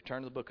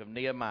turn to the book of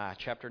Nehemiah,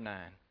 chapter 9.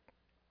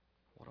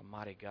 What a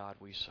mighty God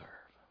we serve.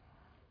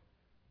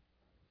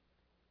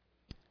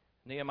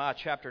 Nehemiah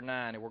chapter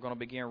 9, and we're going to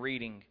begin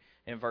reading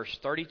in verse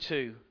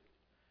 32.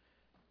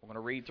 We're going to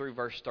read through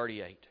verse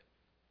 38.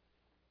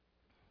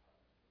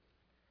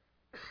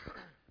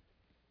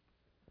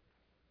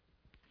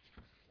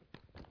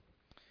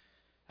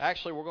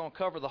 Actually, we're going to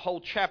cover the whole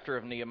chapter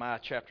of Nehemiah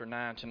chapter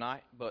 9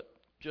 tonight, but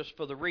just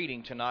for the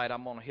reading tonight,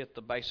 I'm going to hit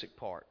the basic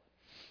part.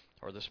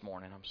 Or this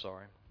morning, I'm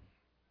sorry.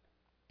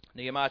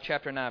 Nehemiah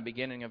chapter 9,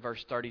 beginning in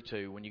verse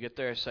 32. When you get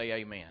there, say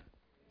amen.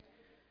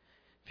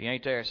 If you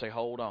ain't there, say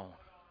hold on.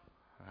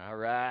 All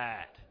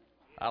right.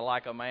 I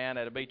like a man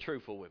that'll be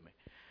truthful with me.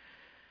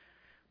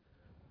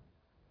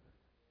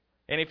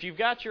 And if you've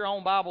got your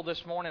own Bible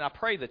this morning, I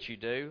pray that you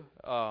do.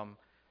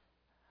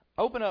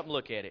 Open up and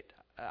look at it.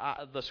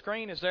 The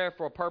screen is there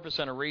for a purpose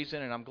and a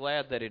reason, and I'm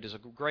glad that it is a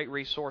great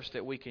resource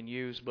that we can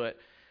use, but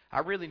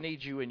I really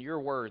need you in your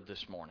word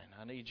this morning.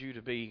 I need you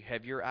to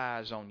have your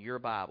eyes on your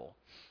Bible.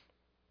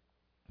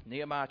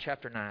 Nehemiah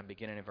chapter 9,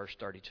 beginning in verse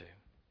 32.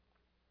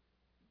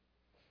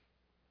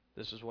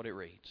 This is what it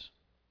reads.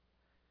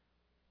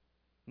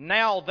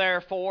 Now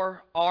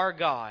therefore, our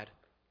God,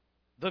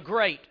 the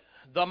great,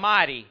 the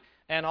mighty,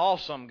 and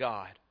awesome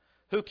God,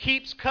 who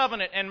keeps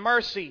covenant and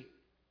mercy,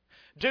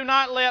 do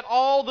not let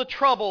all the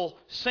trouble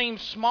seem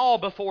small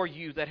before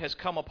you that has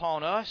come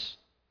upon us.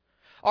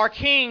 Our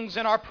kings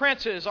and our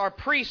princes, our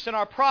priests and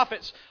our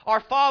prophets, our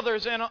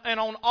fathers, and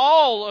on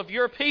all of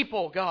your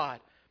people, God,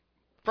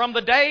 from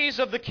the days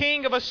of the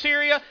king of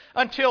Assyria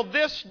until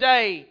this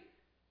day.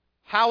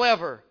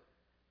 However,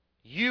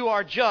 you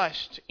are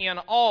just in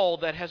all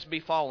that has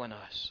befallen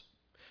us.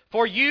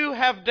 For you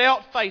have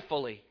dealt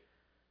faithfully,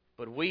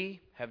 but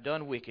we have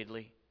done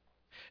wickedly.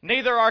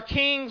 Neither our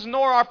kings,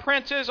 nor our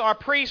princes, our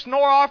priests,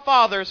 nor our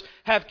fathers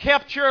have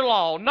kept your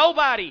law.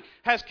 Nobody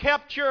has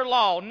kept your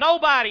law.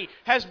 Nobody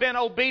has been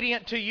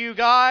obedient to you,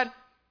 God.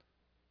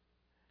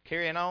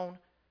 Carrying on.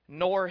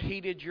 Nor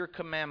heeded your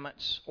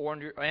commandments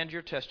and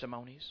your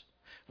testimonies,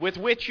 with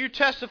which you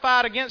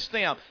testified against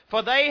them.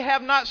 For they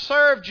have not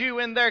served you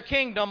in their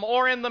kingdom,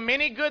 or in the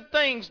many good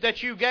things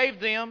that you gave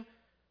them,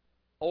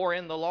 or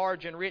in the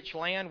large and rich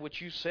land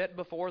which you set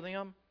before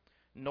them.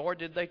 Nor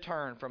did they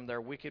turn from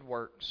their wicked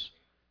works.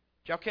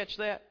 Did y'all catch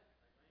that?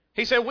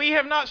 He said, we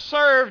have not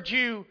served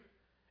you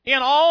in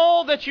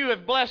all that you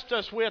have blessed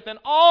us with, and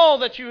all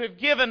that you have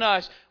given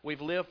us. We've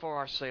lived for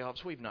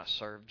ourselves. We've not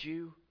served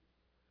you.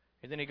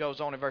 And then he goes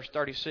on in verse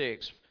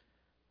 36.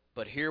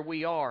 But here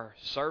we are,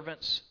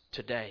 servants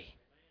today.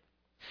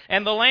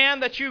 And the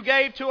land that you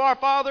gave to our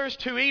fathers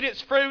to eat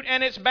its fruit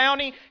and its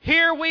bounty,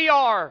 here we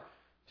are,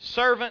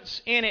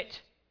 servants in it.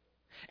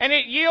 And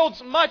it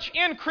yields much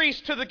increase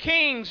to the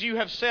kings you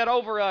have set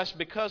over us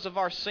because of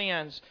our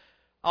sins.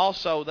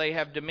 Also they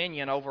have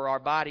dominion over our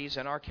bodies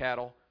and our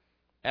cattle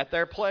at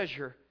their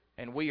pleasure,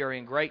 and we are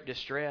in great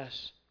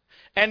distress.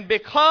 And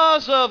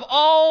because of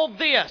all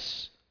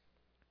this,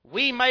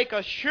 we make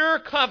a sure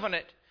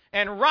covenant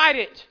and write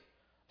it.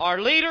 Our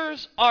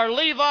leaders, our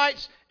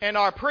Levites, and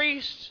our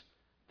priests,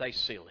 they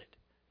seal it.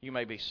 You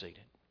may be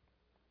seated.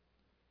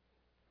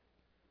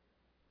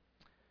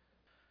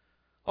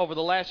 Over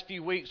the last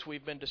few weeks,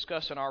 we've been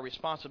discussing our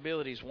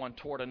responsibilities one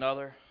toward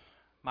another.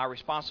 My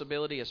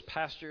responsibility as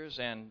pastors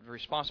and the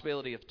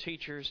responsibility of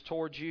teachers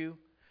towards you.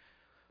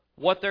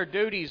 What their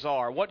duties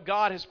are, what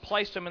God has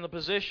placed them in the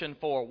position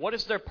for, what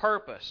is their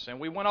purpose. And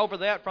we went over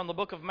that from the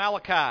book of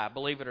Malachi,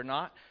 believe it or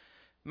not.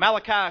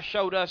 Malachi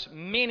showed us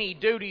many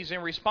duties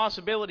and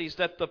responsibilities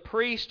that the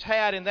priest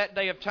had in that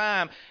day of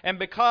time. And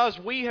because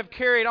we have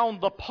carried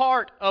on the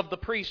part of the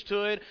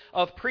priesthood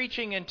of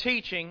preaching and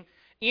teaching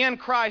in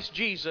Christ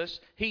Jesus,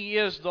 He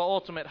is the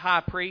ultimate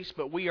high priest,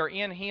 but we are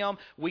in Him.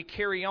 We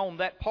carry on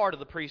that part of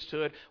the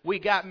priesthood. We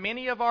got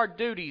many of our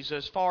duties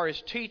as far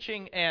as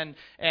teaching and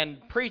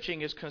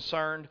preaching is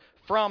concerned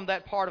from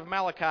that part of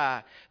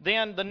Malachi.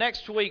 Then the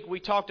next week we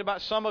talked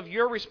about some of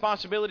your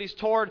responsibilities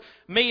toward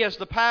me as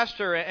the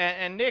pastor,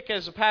 and Nick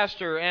as a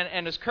pastor,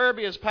 and as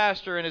Kirby as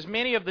pastor, and as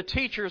many of the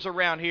teachers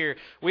around here.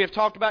 We have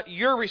talked about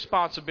your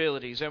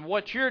responsibilities and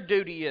what your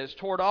duty is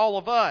toward all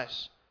of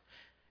us.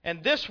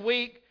 And this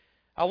week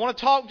I want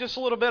to talk just a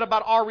little bit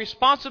about our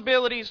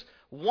responsibilities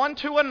one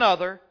to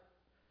another,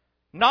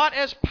 not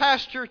as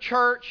pastor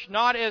church,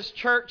 not as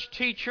church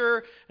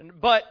teacher,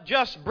 but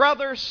just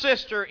brother,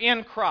 sister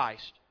in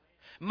Christ.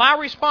 My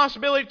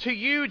responsibility to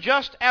you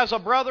just as a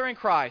brother in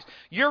Christ.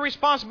 Your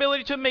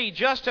responsibility to me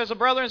just as a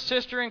brother and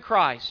sister in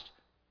Christ.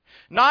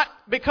 Not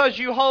because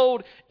you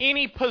hold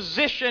any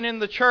position in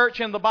the church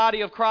and the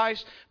body of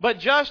Christ, but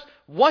just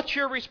what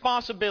your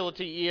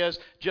responsibility is,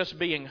 just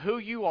being who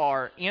you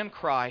are in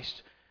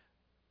Christ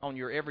on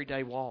your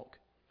everyday walk.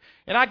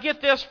 And I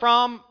get this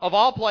from, of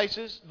all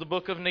places, the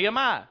book of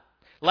Nehemiah.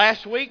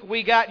 Last week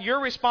we got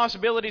your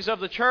responsibilities of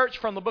the church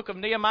from the book of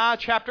Nehemiah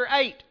chapter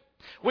 8.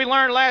 We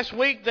learned last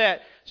week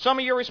that some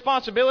of your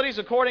responsibilities,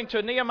 according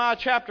to Nehemiah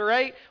chapter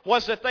 8,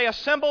 was that they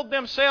assembled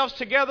themselves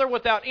together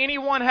without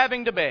anyone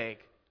having to beg.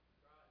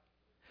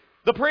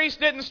 The priest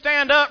didn't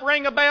stand up,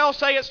 ring a bell,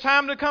 say it's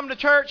time to come to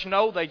church.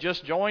 No, they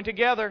just joined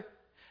together.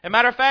 As a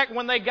matter of fact,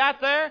 when they got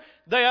there,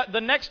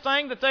 the next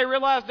thing that they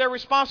realized their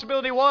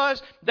responsibility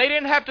was, they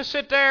didn't have to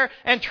sit there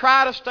and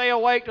try to stay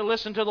awake to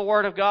listen to the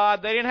Word of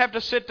God. They didn't have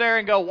to sit there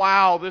and go,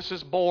 wow, this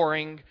is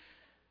boring.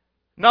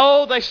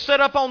 No, they sat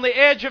up on the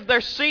edge of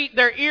their seat.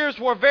 Their ears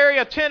were very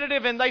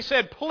attentive, and they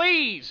said,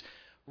 please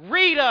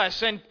read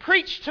us and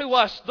preach to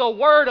us the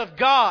Word of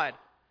God.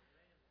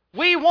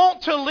 We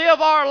want to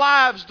live our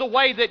lives the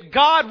way that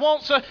God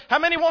wants us. How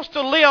many wants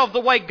to live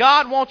the way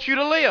God wants you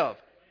to live?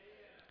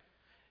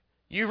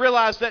 You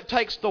realize that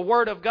takes the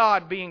Word of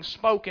God being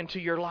spoken to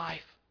your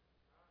life.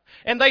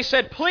 And they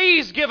said,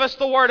 please give us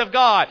the Word of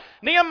God.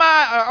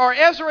 Nehemiah or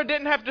Ezra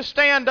didn't have to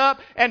stand up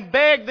and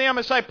beg them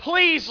and say,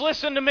 please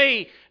listen to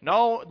me.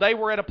 No, they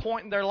were at a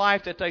point in their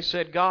life that they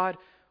said, God,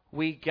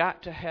 we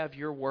got to have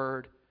your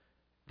Word.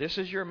 This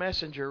is your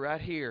messenger right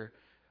here.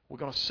 We're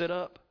going to sit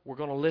up. We're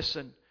going to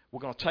listen.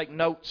 We're going to take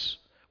notes.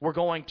 We're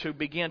going to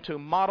begin to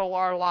model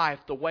our life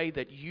the way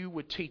that you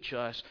would teach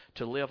us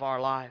to live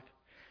our life.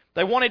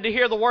 They wanted to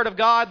hear the Word of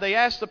God. They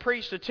asked the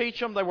priest to teach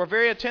them. They were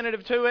very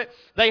attentive to it.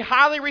 They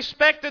highly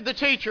respected the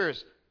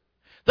teachers.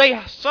 They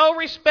so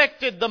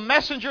respected the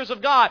messengers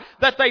of God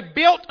that they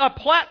built a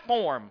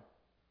platform.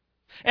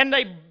 And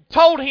they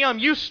told him,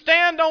 you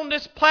stand on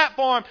this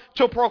platform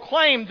to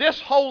proclaim this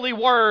holy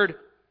Word.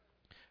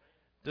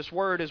 This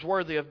Word is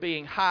worthy of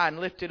being high and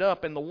lifted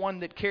up, and the one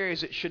that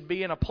carries it should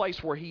be in a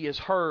place where he is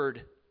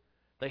heard.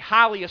 They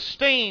highly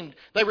esteemed,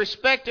 they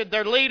respected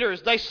their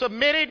leaders, they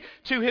submitted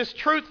to his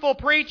truthful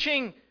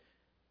preaching.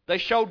 They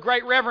showed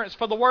great reverence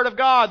for the Word of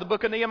God. The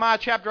book of Nehemiah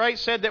chapter 8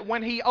 said that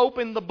when he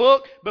opened the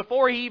book,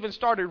 before he even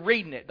started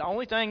reading it, the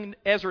only thing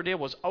Ezra did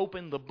was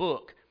open the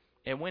book.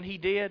 And when he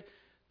did,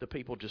 the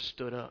people just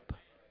stood up.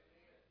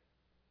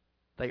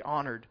 They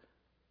honored,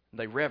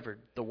 they revered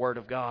the Word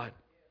of God.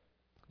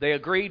 They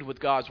agreed with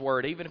God's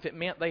Word, even if it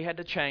meant they had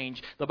to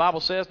change. The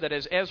Bible says that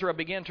as Ezra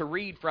began to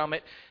read from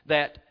it,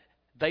 that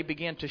they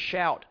began to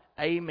shout,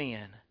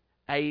 Amen,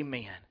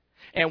 Amen.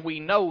 And we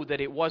know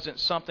that it wasn't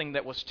something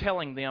that was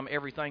telling them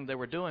everything they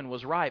were doing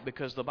was right,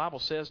 because the Bible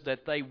says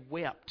that they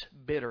wept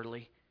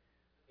bitterly.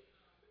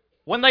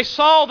 When they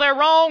saw their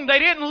wrong, they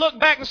didn't look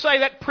back and say,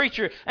 that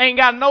preacher ain't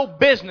got no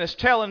business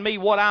telling me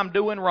what I'm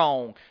doing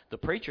wrong. The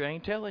preacher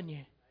ain't telling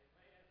you.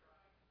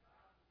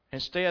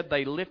 Instead,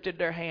 they lifted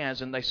their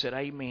hands and they said,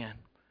 Amen,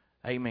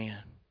 Amen.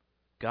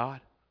 God,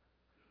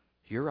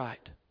 you're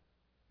right.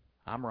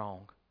 I'm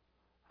wrong.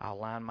 I'll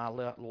line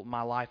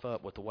my life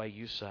up with the way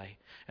you say.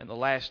 And the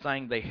last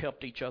thing, they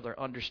helped each other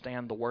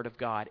understand the Word of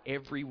God.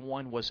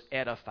 Everyone was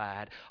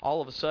edified. All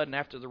of a sudden,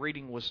 after the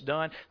reading was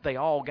done, they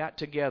all got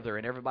together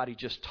and everybody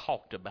just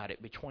talked about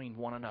it between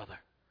one another.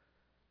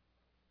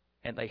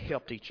 And they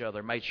helped each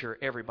other, made sure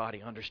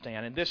everybody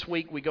understand. And this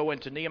week we go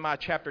into Nehemiah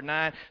chapter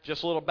 9.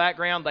 Just a little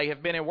background. They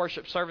have been in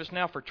worship service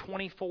now for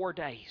 24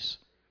 days.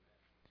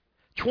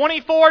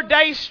 24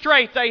 days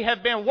straight they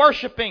have been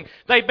worshiping.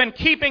 They've been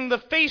keeping the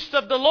feast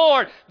of the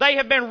Lord. They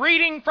have been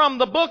reading from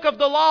the book of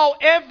the law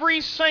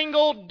every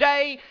single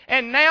day.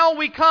 And now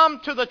we come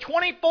to the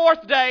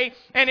 24th day,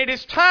 and it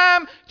is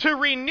time to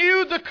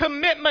renew the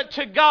commitment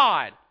to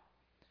God.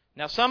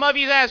 Now some of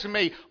you are asking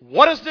me,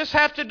 what does this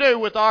have to do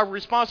with our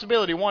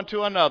responsibility one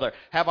to another?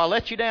 Have I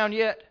let you down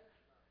yet?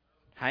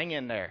 Hang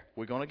in there.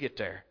 We're going to get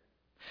there.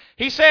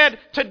 He said,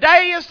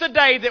 today is the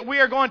day that we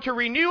are going to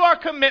renew our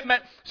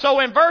commitment.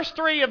 So in verse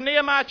 3 of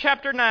Nehemiah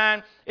chapter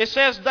 9, it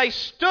says, they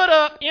stood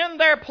up in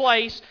their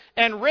place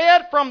and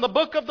read from the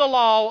book of the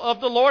law of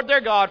the Lord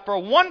their God for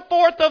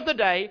 1/4 of the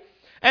day.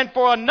 And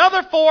for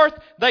another 1/4,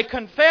 they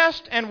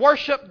confessed and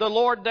worshiped the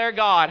Lord their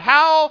God.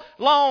 How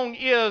long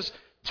is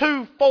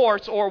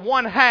 2/4 or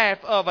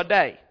 1/2 of a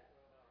day?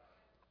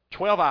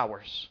 12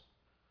 hours.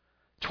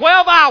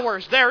 12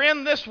 hours they're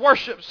in this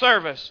worship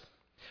service.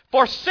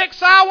 For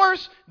 6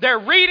 hours, they're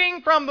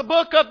reading from the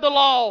book of the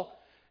law.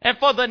 And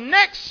for the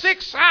next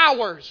 6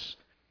 hours,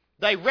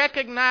 they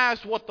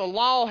recognize what the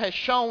law has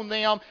shown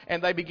them,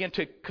 and they begin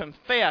to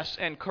confess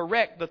and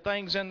correct the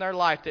things in their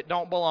life that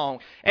don't belong.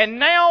 And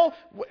now,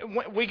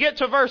 we get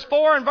to verse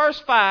 4 and verse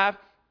 5.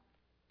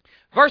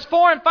 Verse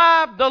 4 and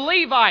 5, the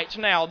Levites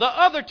now, the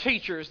other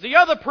teachers, the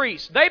other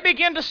priests, they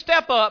begin to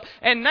step up,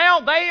 and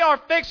now they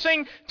are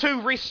fixing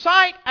to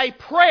recite a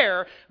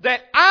prayer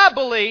that I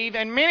believe,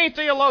 and many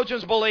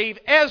theologians believe,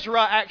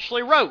 Ezra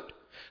actually wrote.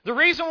 The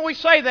reason we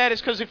say that is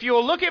because if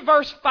you'll look at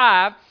verse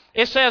 5,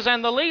 it says,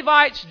 and the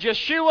Levites,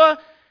 Jeshua,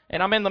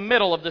 and I'm in the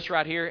middle of this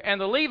right here, and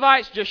the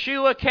Levites,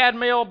 Jeshua,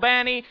 Kadmiel,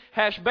 Bani,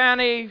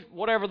 Hashbani,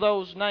 whatever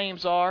those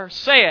names are,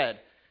 said,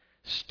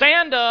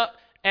 stand up,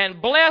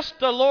 and bless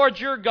the Lord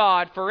your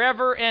God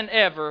forever and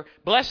ever.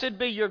 Blessed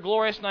be your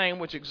glorious name,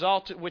 which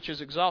is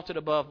exalted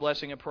above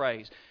blessing and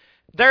praise.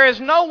 There is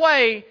no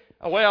way,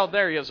 well,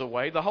 there is a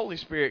way. The Holy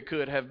Spirit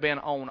could have been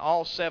on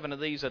all 7 of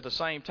these at the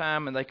same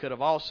time, and they could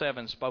have all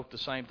 7 spoke the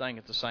same thing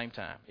at the same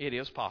time. It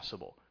is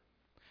possible.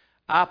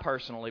 I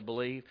personally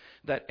believe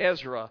that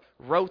Ezra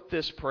wrote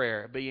this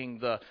prayer, being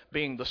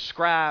the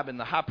scribe and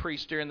the high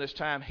priest during this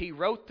time. He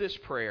wrote this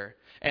prayer,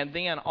 and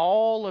then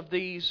all of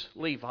these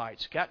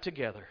Levites got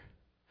together,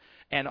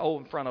 and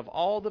in front of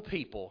all the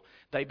people,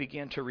 they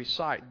began to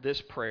recite this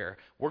prayer.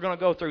 We're going to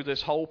go through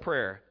this whole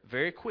prayer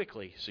very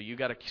quickly, so you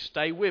got to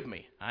stay with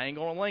me. I ain't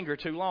going to linger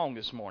too long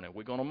this morning.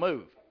 We're going to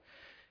move.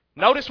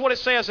 Notice what it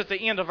says at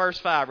the end of verse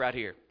 5 right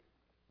here.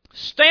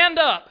 Stand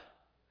up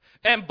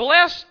and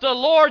bless the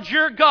Lord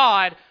your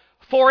God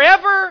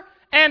forever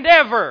and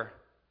ever.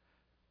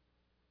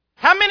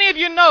 How many of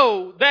you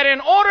know that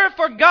in order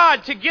for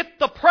God to get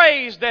the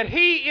praise that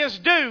He is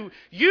due,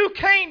 you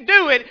can't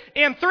do it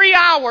in 3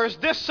 hours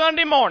this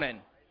Sunday morning?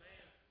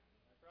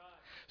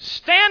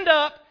 Stand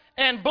up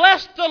and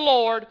bless the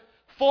Lord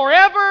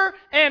forever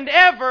and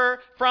ever,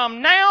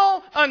 from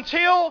now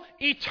until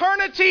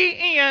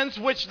eternity ends,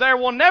 which there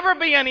will never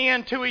be an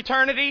end to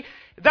eternity.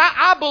 That,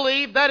 I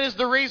believe, that is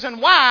the reason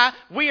why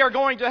we are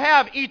going to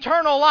have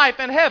eternal life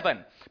in heaven.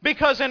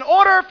 Because in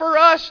order for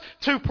us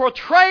to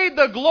portray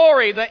the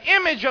glory, the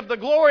image of the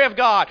glory of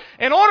God,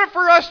 in order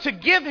for us to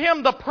give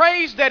Him the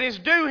praise that is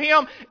due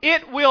Him,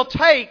 it will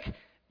take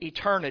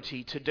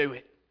eternity to do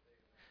it.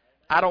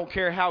 I don't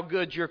care how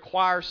good your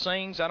choir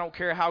sings. I don't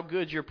care how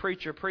good your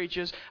preacher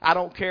preaches. I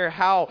don't care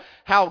how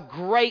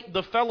great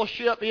the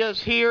fellowship is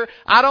here.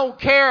 I don't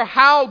care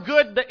how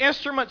good the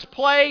instruments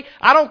play.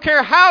 I don't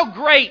care how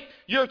great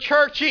your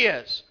church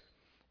is.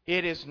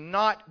 It is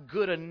not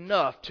good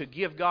enough to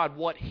give God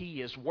what He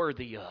is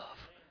worthy of.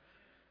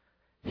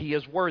 He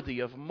is worthy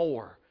of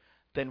more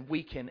than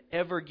we can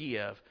ever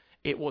give.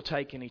 It will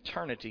take an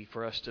eternity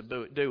for us to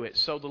do it.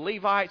 So the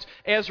Levites,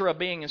 Ezra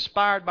being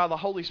inspired by the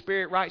Holy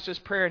Spirit, writes this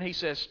prayer and he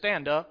says,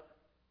 stand up.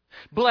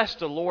 Bless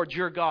the Lord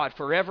your God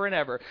forever and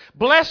ever.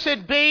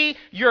 Blessed be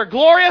your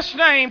glorious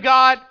name,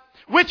 God,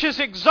 which is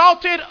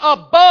exalted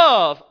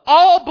above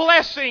all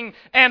blessing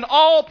and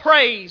all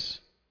praise.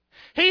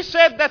 He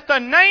said that the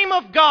name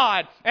of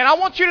God, and I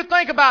want you to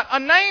think about, a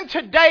name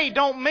today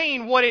don't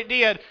mean what it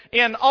did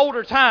in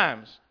older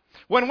times.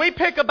 When we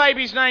pick a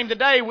baby's name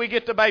today, we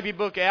get the baby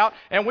book out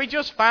and we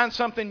just find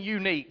something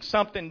unique,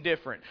 something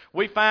different.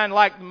 We find,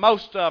 like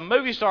most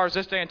movie stars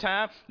this day and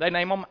time, they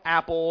name them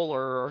Apple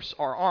or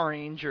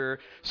Orange or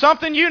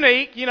something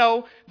unique. You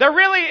know, there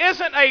really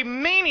isn't a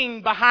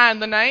meaning behind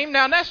the name.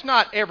 Now, that's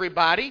not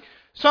everybody.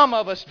 Some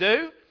of us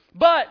do.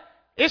 But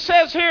it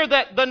says here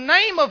that the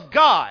name of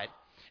God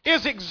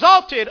is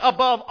exalted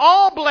above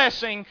all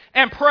blessing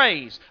and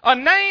praise. A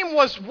name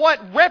was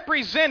what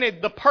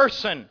represented the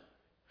person.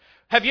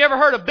 Have you ever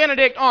heard of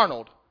Benedict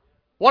Arnold?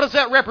 What does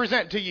that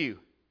represent to you?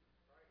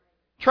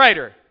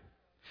 Traitor.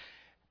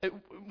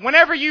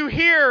 Whenever you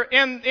hear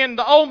in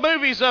the old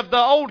movies of the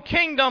old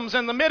kingdoms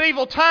and the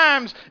medieval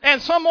times,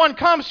 and someone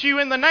comes to you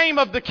in the name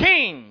of the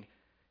king,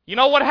 you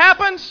know what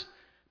happens?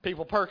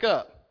 People perk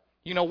up.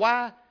 You know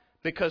why?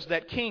 Because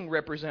that king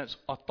represents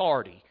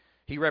authority.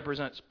 He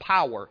represents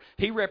power.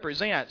 He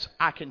represents,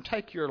 I can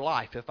take your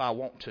life if I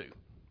want to.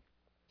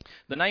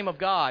 The name of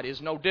God is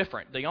no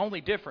different. The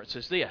only difference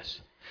is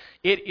this.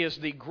 It is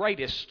the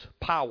greatest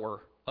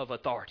power of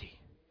authority.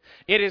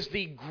 It is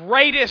the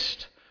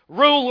greatest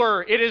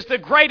ruler. It is the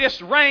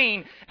greatest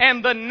reign.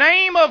 And the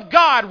name of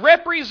God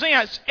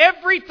represents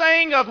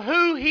everything of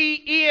who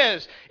He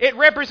is. It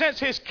represents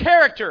His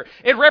character.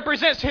 It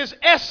represents His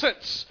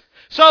essence.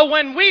 So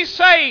when we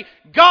say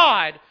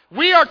God,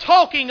 we are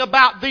talking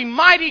about the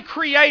mighty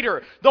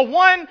Creator, the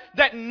one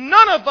that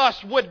none of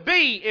us would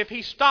be if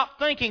He stopped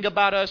thinking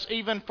about us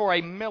even for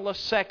a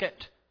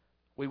millisecond.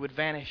 We would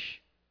vanish.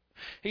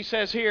 He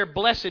says here,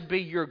 blessed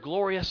be your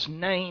glorious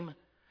name,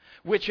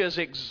 which is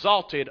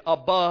exalted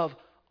above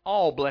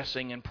all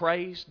blessing and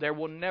praise. There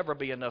will never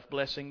be enough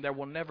blessing. There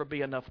will never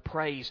be enough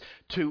praise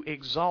to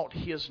exalt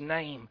His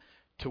name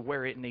to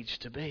where it needs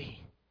to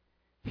be.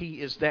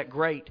 He is that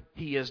great.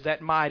 He is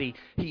that mighty.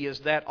 He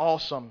is that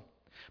awesome.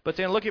 But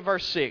then look at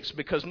verse 6,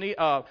 because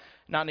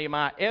not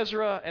Nehemiah,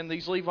 Ezra and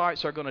these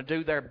Levites are going to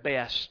do their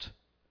best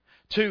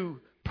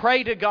to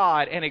pray to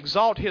God and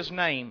exalt His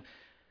name.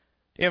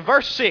 In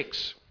verse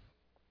 6,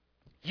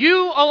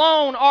 you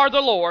alone are the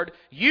Lord.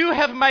 You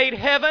have made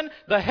heaven,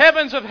 the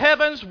heavens of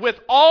heavens, with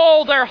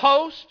all their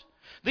host,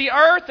 the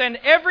earth and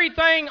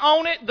everything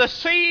on it, the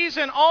seas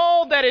and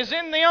all that is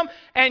in them,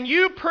 and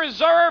you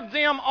preserve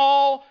them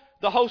all.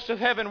 The host of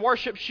heaven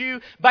worships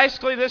you.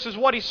 Basically, this is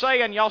what he's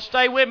saying. Y'all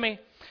stay with me.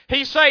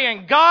 He's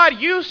saying,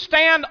 God, you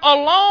stand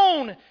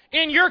alone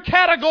in your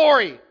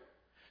category.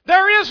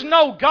 There is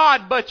no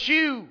God but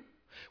you.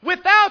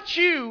 Without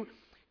you,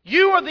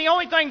 you are the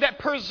only thing that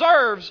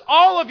preserves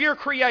all of your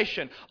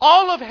creation,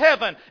 all of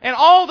heaven and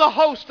all the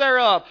hosts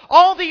thereof,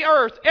 all the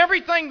earth,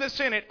 everything that's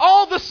in it,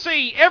 all the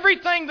sea,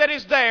 everything that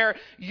is there.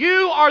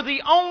 You are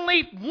the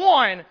only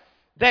one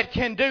that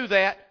can do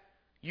that.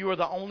 You are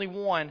the only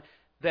one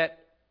that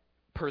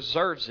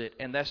preserves it,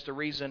 and that's the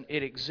reason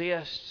it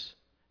exists.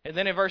 And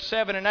then in verse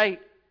 7 and 8,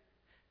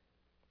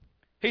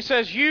 he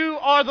says, you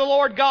are the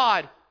Lord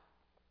God.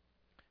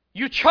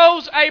 You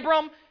chose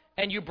Abram,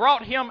 and you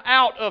brought him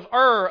out of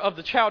Ur of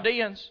the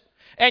Chaldeans,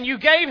 and you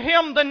gave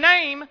him the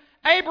name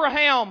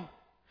Abraham.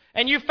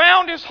 And you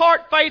found his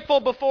heart faithful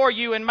before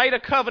you and made a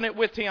covenant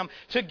with him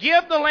to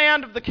give the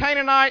land of the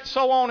Canaanites,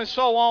 so on and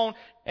so on.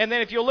 And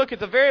then if you look at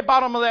the very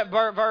bottom of that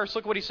verse,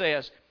 look what he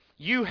says.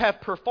 You have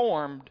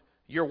performed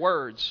your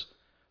words,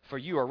 for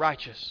you are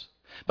righteous.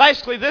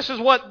 Basically, this is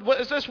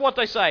what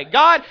they say.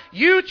 God,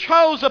 you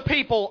chose a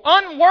people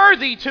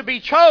unworthy to be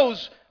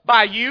chose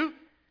by you.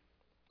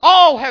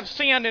 All have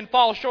sinned and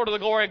fall short of the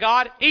glory of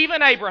God,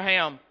 even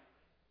Abraham.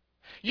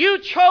 You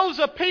chose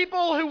a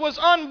people who was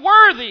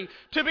unworthy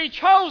to be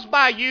chosen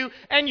by you,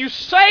 and you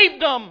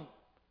saved them.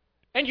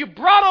 And you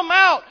brought them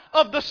out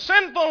of the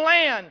sinful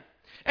land.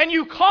 And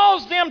you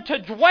caused them to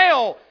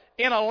dwell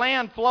in a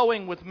land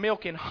flowing with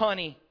milk and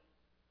honey.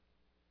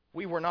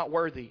 We were not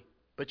worthy,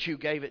 but you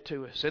gave it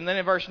to us. And then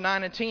in verse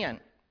 9 and 10,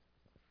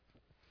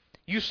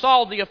 you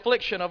saw the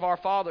affliction of our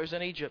fathers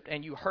in Egypt,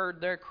 and you heard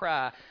their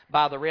cry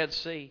by the Red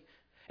Sea.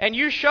 And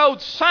you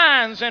showed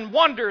signs and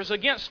wonders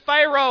against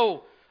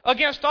Pharaoh,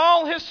 against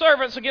all his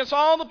servants, against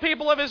all the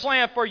people of his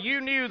land, for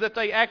you knew that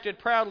they acted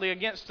proudly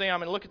against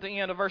them. And look at the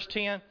end of verse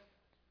 10.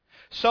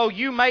 So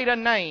you made a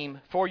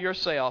name for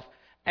yourself,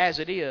 as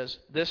it is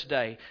this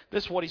day.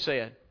 This is what he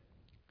said.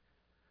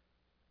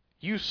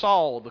 You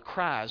saw the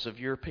cries of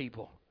your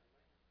people.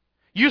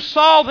 You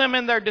saw them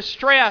in their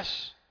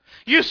distress.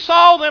 You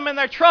saw them in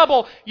their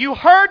trouble. You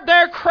heard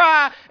their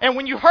cry, and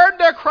when you heard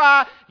their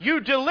cry, you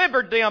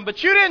delivered them.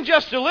 But you didn't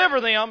just deliver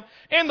them.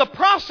 In the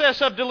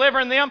process of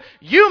delivering them,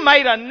 you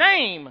made a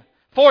name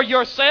for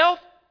yourself.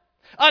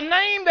 A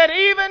name that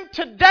even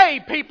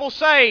today people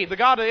say, the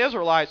God of the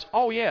Israelites,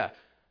 oh yeah,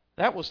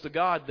 that was the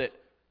God that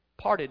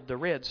parted the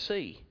Red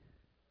Sea.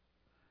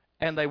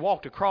 And they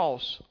walked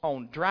across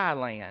on dry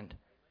land.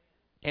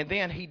 And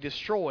then He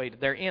destroyed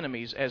their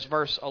enemies, as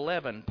verse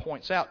 11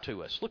 points out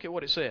to us. Look at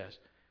what it says.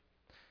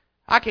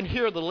 I can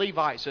hear the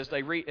Levites as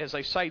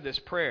they say this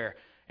prayer.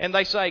 And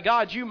they say,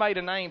 God, you made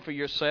a name for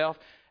yourself,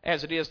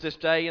 as it is this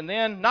day. And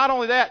then, not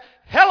only that,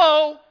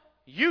 hello,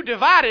 you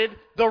divided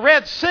the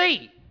Red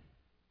Sea.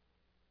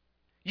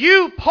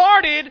 You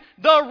parted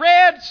the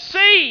Red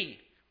Sea.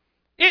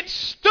 It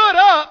stood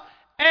up,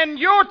 and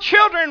your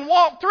children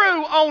walked through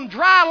on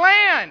dry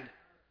land.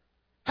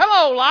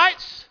 Hello,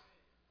 lights.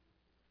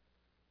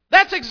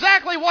 That's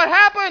exactly what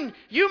happened.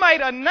 You made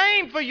a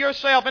name for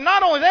yourself. And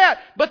not only that,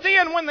 but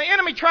then when the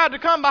enemy tried to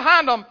come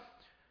behind them,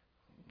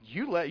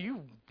 you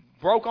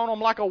broke on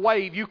them like a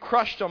wave. You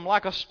crushed them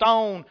like a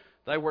stone.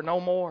 They were no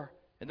more.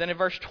 And then in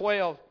verse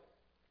 12,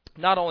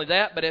 not only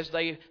that, but as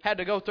they had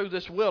to go through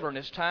this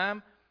wilderness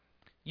time,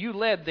 you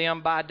led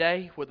them by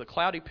day with a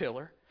cloudy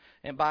pillar,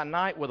 and by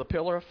night with a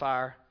pillar of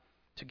fire,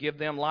 to give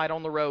them light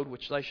on the road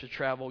which they should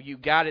travel. You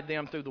guided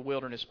them through the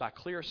wilderness by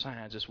clear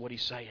signs, is what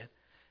he's saying.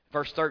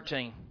 Verse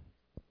 13.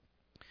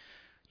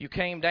 You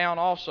came down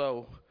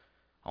also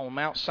on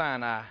Mount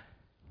Sinai.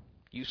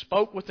 You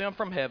spoke with them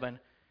from heaven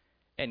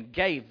and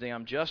gave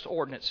them just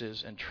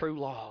ordinances and true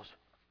laws.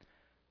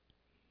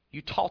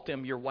 You taught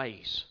them your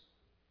ways.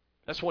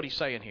 That's what he's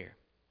saying here.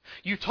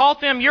 You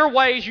taught them your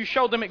ways. You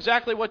showed them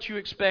exactly what you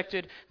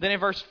expected. Then in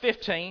verse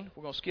 15,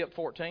 we're going to skip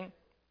 14.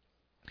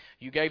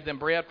 You gave them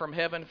bread from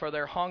heaven for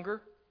their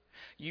hunger.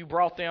 You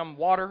brought them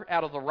water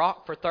out of the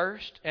rock for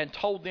thirst, and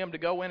told them to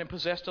go in and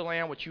possess the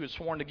land which you had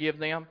sworn to give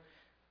them.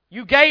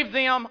 You gave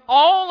them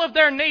all of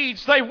their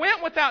needs. They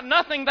went without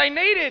nothing they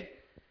needed.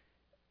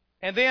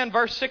 And then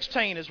verse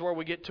 16 is where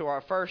we get to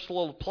our first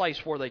little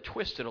place where they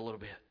twisted a little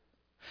bit.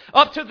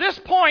 Up to this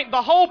point,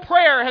 the whole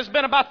prayer has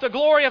been about the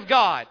glory of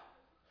God.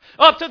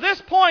 Up to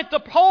this point, the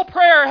whole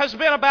prayer has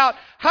been about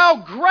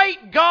how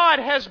great God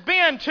has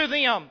been to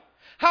them.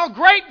 How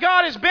great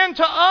God has been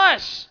to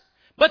us.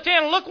 But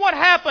then look what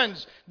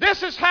happens.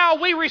 This is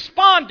how we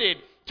responded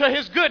to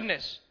His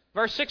goodness.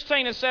 Verse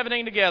 16 and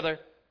 17 together.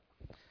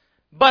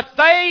 But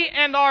they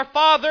and our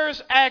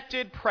fathers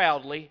acted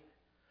proudly,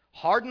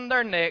 hardened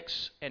their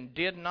necks, and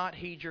did not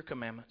heed your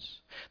commandments.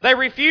 They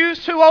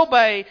refused to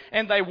obey,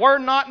 and they were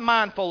not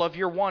mindful of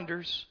your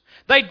wonders.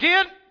 They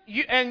did,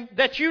 and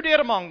that you did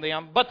among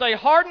them, but they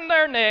hardened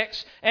their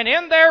necks, and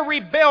in their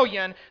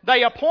rebellion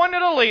they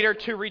appointed a leader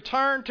to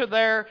return to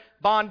their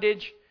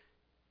bondage.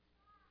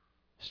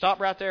 Stop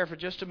right there for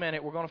just a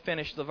minute. We're going to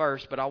finish the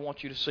verse, but I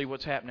want you to see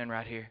what's happening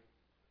right here.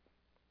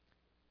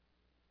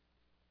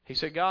 He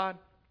said, God,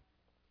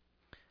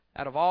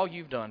 out of all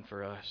you've done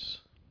for us,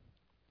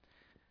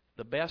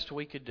 the best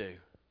we could do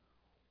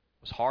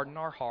was harden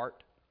our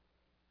heart,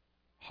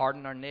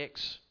 harden our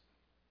necks,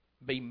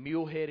 be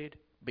mule-headed,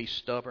 be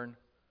stubborn,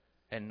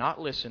 and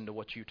not listen to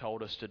what you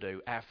told us to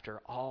do after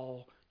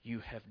all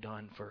you have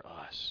done for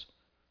us.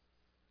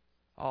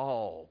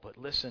 Oh, but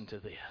listen to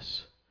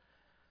this.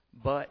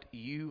 But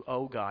you,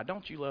 O God.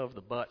 Don't you love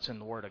the buts in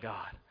the Word of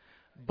God?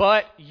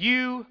 But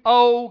you,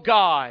 O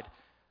God,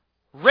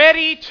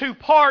 ready to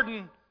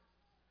pardon.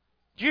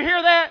 Do you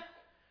hear that?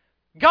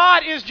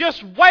 God is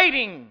just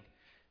waiting.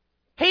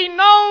 He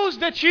knows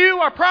that you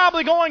are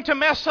probably going to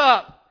mess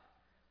up.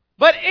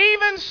 But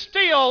even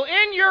still,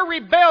 in your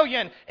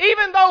rebellion,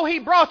 even though He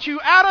brought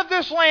you out of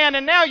this land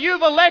and now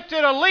you've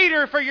elected a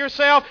leader for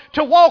yourself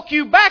to walk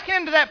you back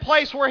into that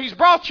place where He's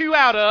brought you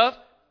out of,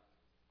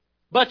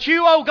 but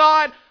you, oh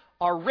God,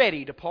 are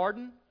ready to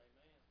pardon.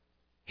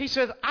 He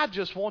says, I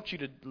just want you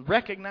to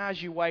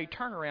recognize your way,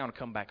 turn around and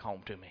come back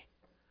home to me.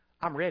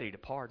 I'm ready to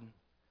pardon.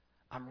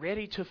 I'm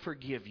ready to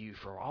forgive you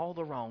for all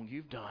the wrong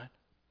you've done.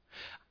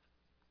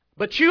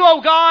 But you, oh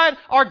God,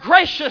 are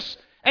gracious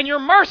and you're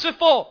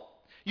merciful.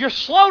 You're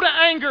slow to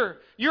anger.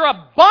 You're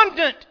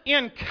abundant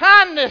in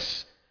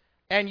kindness.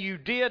 And you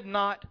did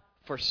not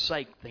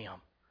forsake them.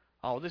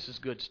 Oh, this is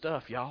good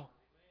stuff, y'all.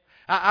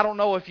 I don't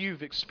know if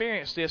you've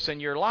experienced this in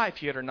your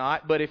life yet or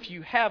not, but if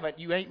you haven't,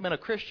 you ain't been a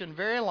Christian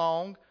very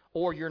long,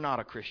 or you're not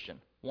a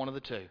Christian. One of the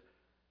two.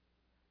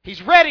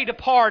 He's ready to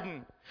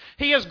pardon.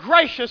 He is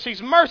gracious.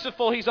 He's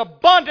merciful. He's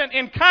abundant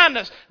in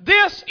kindness.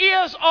 This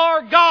is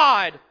our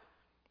God.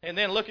 And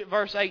then look at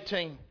verse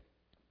 18.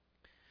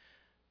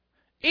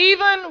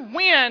 Even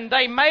when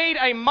they made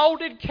a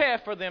molded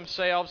calf for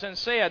themselves and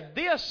said,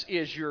 this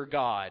is your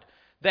God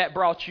that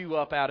brought you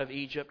up out of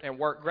Egypt and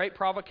worked great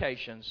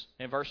provocations,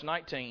 in verse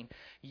 19,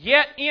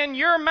 yet in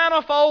your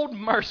manifold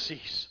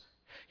mercies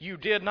you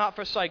did not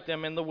forsake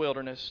them in the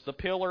wilderness. The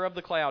pillar of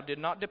the cloud did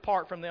not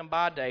depart from them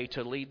by day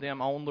to lead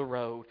them on the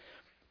road.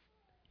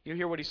 You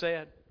hear what he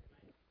said?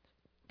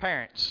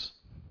 Parents.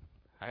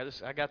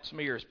 I got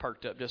some ears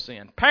perked up just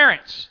then.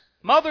 Parents,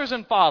 mothers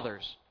and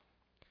fathers,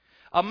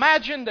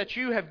 imagine that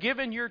you have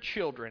given your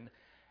children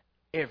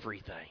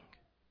everything.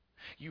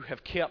 You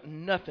have kept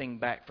nothing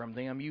back from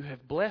them. You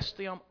have blessed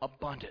them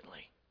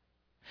abundantly.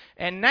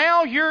 And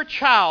now your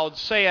child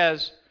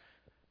says,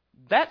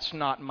 that's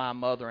not my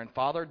mother and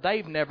father.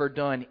 They've never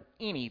done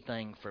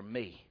anything for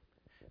me.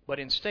 But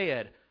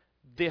instead,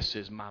 this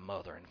is my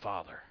mother and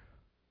father.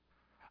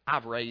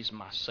 I've raised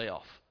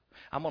myself.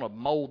 I'm going to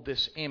mold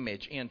this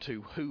image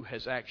into who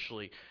has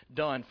actually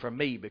done for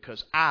me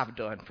because I've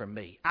done for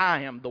me.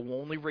 I am the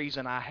only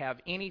reason I have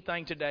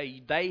anything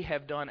today. They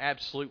have done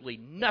absolutely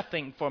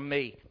nothing for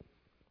me.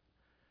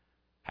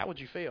 How would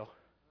you feel?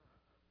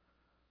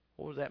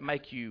 What would that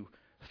make you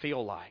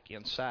feel like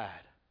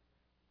inside?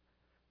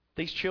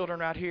 These children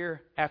right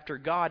here, after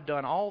God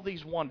done all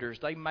these wonders,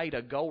 they made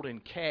a golden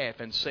calf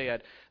and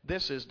said,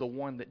 this is the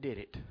one that did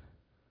it.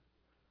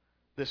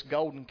 This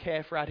golden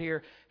calf right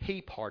here,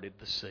 He parted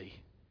the sea.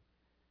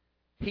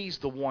 He's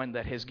the one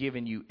that has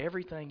given you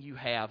everything you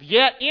have.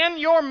 Yet in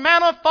your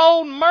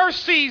manifold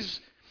mercies,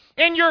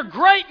 in your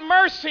great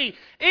mercy,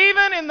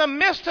 even in the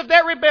midst of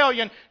that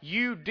rebellion,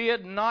 you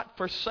did not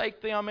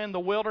forsake them in the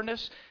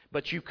wilderness,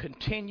 but you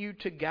continued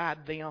to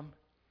guide them.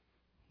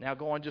 Now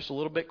going just a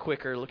little bit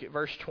quicker, look at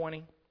verse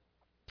 20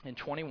 and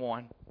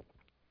 21.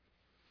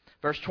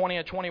 Verse 20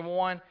 and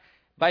 21,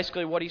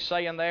 basically what he's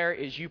saying there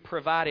is you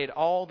provided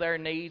all their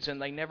needs and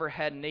they never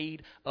had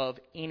need of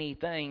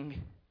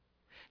anything.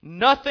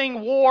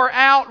 Nothing wore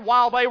out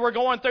while they were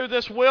going through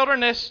this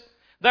wilderness.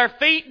 Their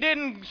feet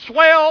didn't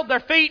swell. Their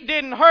feet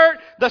didn't hurt.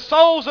 The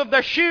soles of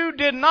their shoe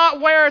did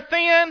not wear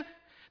thin.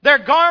 Their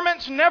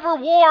garments never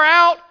wore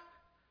out.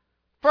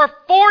 For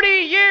 40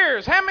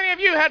 years. How many of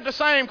you had the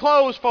same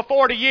clothes for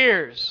 40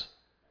 years?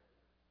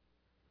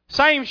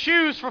 Same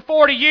shoes for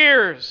 40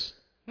 years?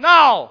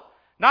 No,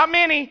 not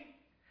many.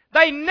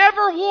 They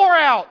never wore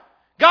out.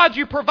 God,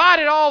 you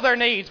provided all their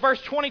needs. Verse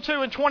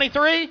 22 and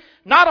 23.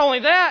 Not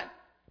only that,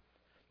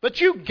 but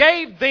you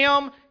gave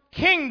them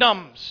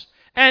kingdoms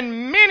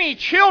and many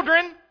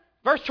children.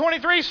 Verse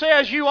 23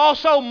 says you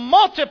also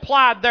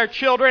multiplied their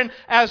children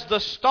as the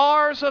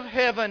stars of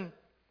heaven.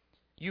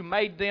 You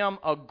made them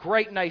a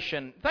great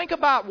nation. Think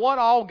about what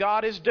all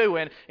God is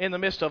doing in the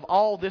midst of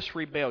all this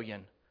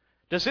rebellion.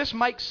 Does this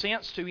make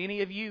sense to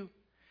any of you?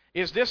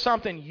 Is this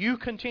something you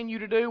continue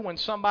to do when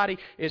somebody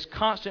is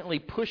constantly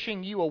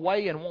pushing you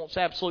away and wants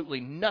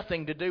absolutely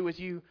nothing to do with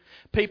you?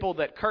 People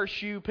that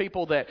curse you,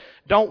 people that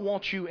don't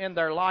want you in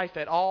their life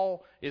at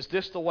all. Is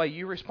this the way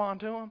you respond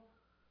to them?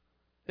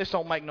 This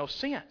don't make no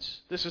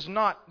sense. This is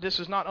not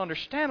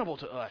understandable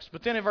to us.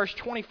 But then in verse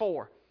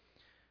 24,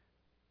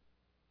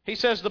 he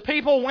says, the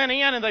people went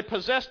in and they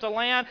possessed the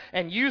land,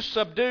 and you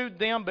subdued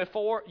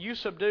before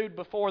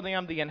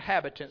them the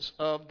inhabitants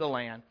of the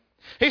land.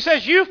 He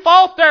says, you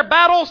fought their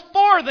battles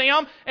for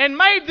them and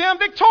made them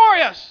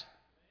victorious.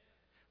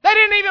 They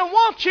didn't even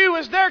want you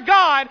as their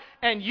God,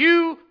 and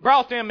you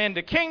brought them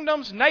into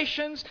kingdoms,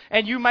 nations,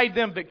 and you made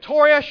them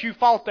victorious. You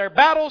fought their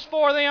battles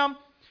for them.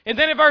 And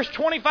then in verse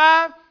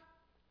 25,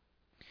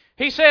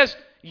 he says,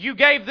 you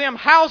gave them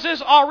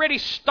houses already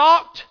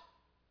stocked.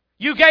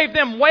 You gave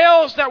them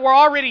wells that were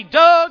already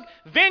dug,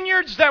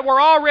 vineyards that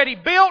were already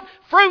built,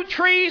 fruit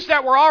trees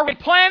that were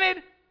already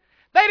planted.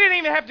 They didn't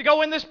even have to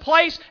go in this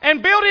place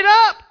and build it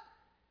up.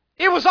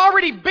 It was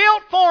already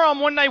built for them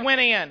when they went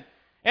in.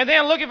 And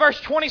then look at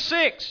verse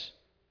 26.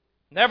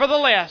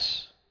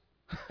 Nevertheless,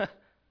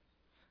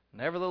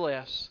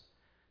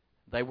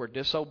 they were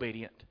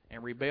disobedient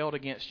and rebelled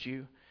against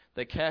you.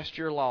 They cast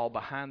your law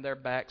behind their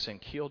backs and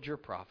killed your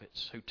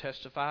prophets who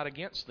testified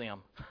against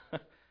them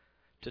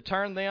to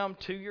turn them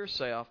to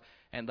yourself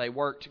and they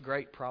worked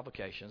great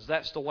provocations.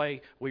 That's the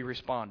way we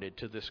responded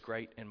to this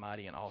great and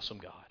mighty and awesome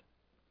God.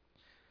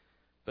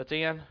 But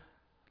then,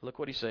 look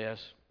what he says.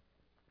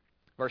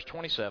 Verse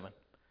 27.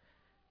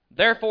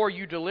 Therefore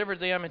you delivered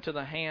them into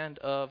the hand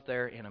of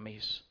their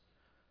enemies.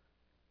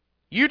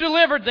 You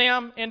delivered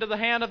them into the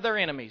hand of their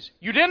enemies.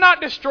 You did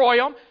not destroy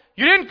them.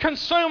 You didn't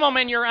consume them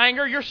in your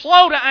anger. You're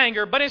slow to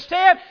anger. But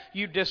instead,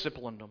 you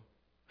disciplined them.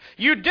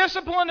 You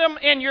disciplined them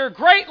in your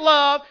great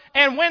love.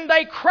 And when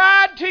they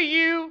cried to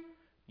you,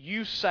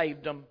 you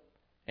saved them.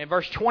 In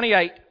verse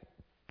 28,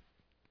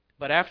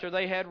 but after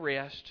they had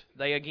rest,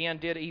 they again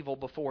did evil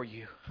before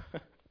you.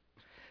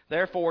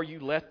 Therefore you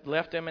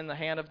left them in the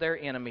hand of their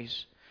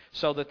enemies,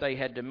 so that they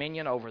had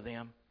dominion over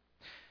them.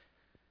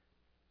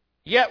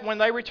 Yet when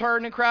they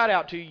returned and cried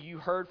out to you, you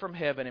heard from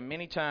heaven, and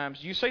many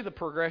times, you see the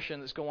progression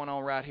that's going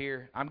on right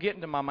here. I'm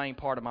getting to my main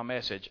part of my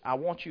message. I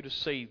want you to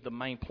see the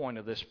main point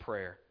of this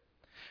prayer.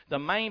 The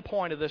main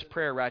point of this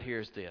prayer right here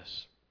is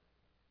this.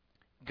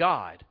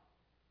 God,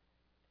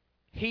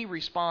 He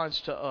responds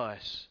to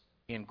us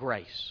in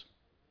grace.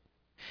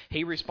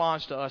 He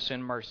responds to us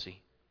in mercy.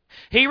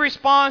 He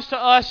responds to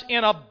us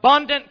in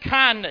abundant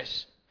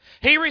kindness.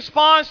 He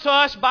responds to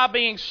us by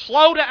being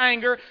slow to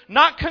anger,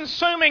 not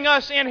consuming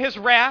us in His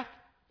wrath.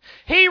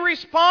 He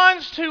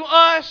responds to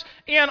us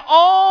in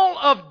all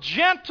of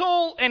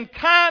gentle and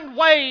kind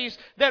ways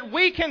that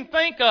we can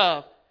think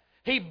of.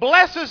 He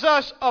blesses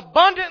us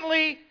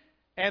abundantly,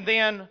 and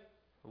then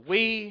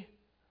we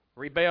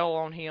rebel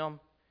on Him.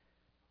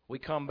 We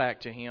come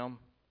back to Him.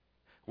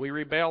 We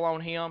rebel on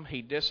Him.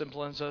 He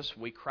disciplines us.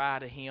 We cry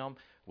to Him.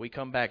 We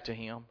come back to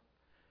Him.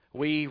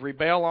 We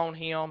rebel on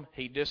Him.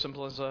 He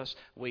disciplines us.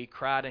 We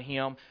cry to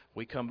Him.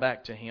 We come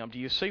back to Him. Do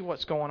you see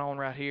what's going on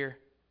right here?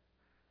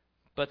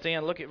 But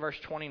then look at verse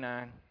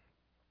 29.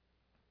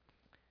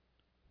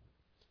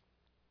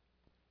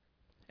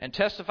 And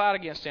testified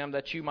against them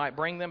that you might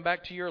bring them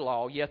back to your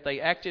law. Yet they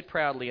acted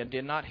proudly and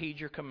did not heed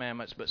your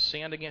commandments, but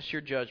sinned against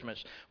your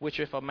judgments, which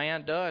if a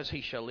man does,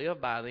 he shall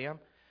live by them.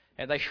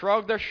 And they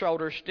shrugged their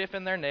shoulders,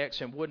 stiffened their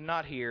necks, and would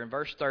not hear. In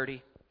verse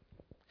 30,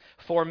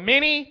 For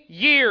many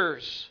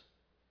years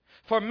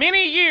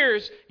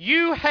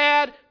you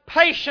had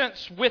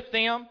patience with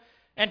them,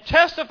 and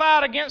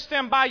testified against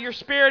them by your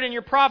Spirit and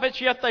your prophets,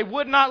 yet they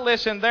would not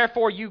listen.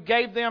 Therefore you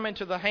gave them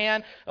into the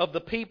hand of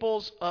the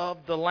peoples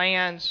of the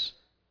lands.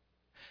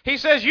 He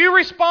says, you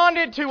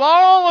responded to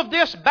all of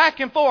this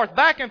back and forth,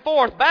 back and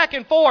forth, back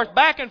and forth,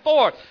 back and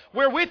forth.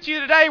 We're with you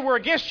today, we're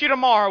against you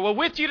tomorrow. We're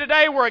with you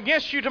today, we're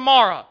against you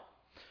tomorrow.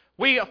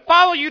 We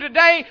follow you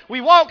today, we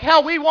walk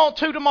how we want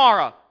to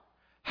tomorrow.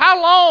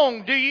 How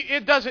long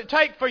does it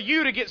take for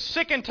you to get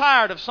sick and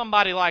tired of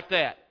somebody like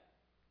that?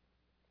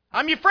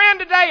 I'm your friend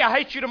today, I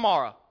hate you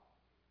tomorrow.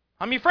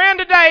 I'm your friend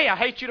today, I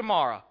hate you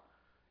tomorrow.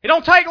 It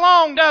don't take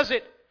long, does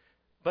it?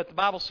 But the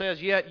Bible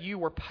says, yet you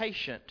were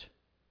patient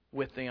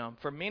with them.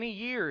 For many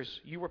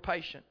years you were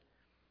patient,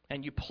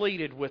 and you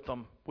pleaded with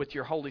them with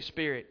your Holy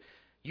Spirit.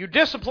 You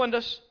disciplined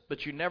us,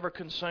 but you never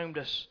consumed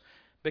us.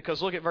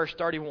 Because look at verse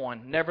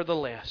 31.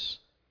 Nevertheless,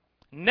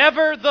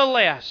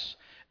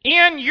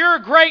 in your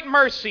great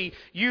mercy,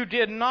 you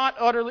did not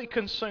utterly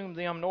consume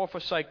them nor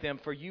forsake them,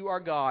 for you are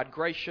God,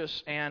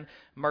 gracious and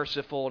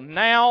merciful.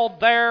 Now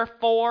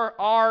therefore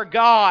our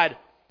God.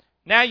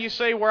 Now you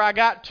see where I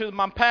got to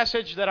my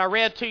passage that I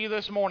read to you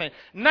this morning.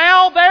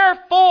 Now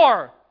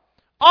therefore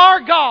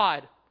our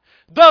God,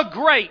 the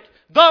great,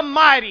 the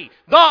mighty,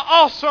 the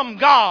awesome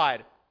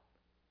God.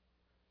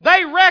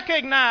 They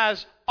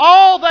recognize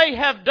all they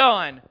have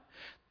done.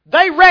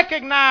 They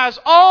recognize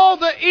all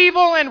the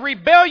evil and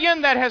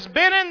rebellion that has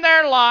been in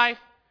their life.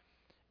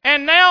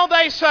 And now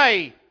they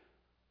say,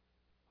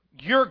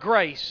 your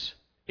grace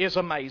is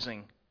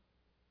amazing.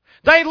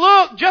 They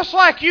look just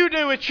like you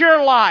do at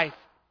your life.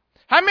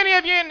 How many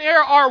of you in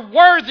here are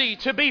worthy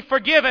to be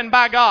forgiven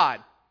by God?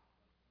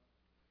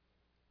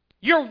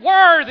 You're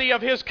worthy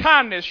of His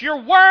kindness.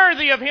 You're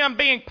worthy of Him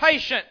being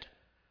patient.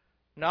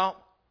 No.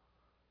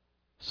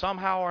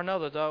 Somehow or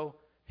another, though,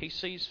 He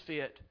sees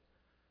fit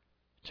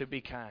to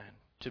be kind,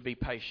 to be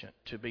patient,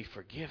 to be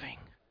forgiving.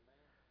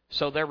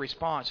 So their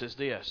response is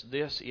this.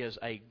 This is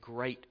a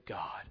great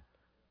God.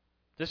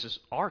 This is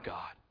our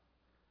God.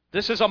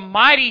 This is a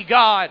mighty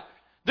God.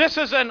 This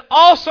is an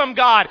awesome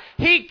God.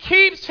 He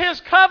keeps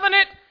His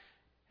covenant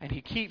and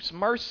He keeps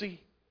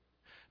mercy.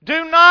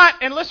 Do not,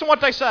 and listen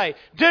what they say,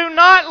 do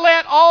not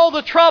let all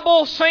the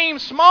trouble seem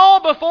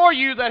small before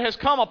you that has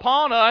come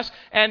upon us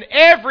and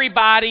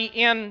everybody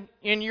in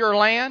your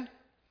land.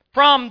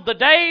 From the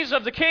days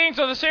of the kings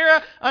of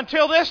Assyria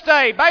until this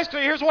day.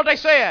 Basically, here's what they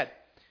said.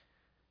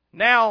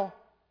 Now,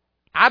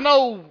 I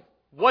know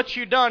what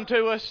you done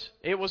to us.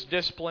 It was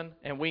discipline,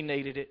 and we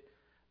needed it.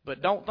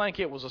 But don't think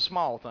it was a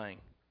small thing.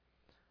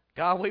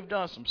 God, we've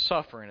done some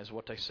suffering, is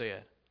what they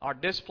said. Our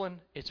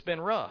discipline, it's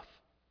been rough.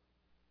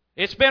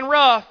 It's been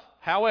rough.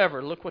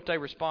 However, look what they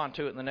respond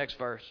to it in the next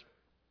verse.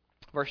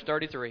 Verse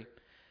 33.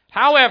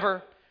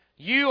 However,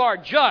 you are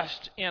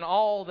just in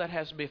all that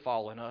has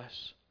befallen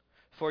us.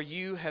 For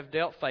you have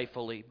dealt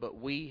faithfully, but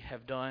we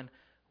have done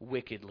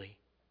wickedly.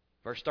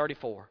 Verse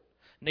 34.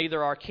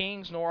 Neither our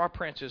kings nor our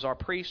princes, our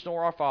priests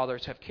nor our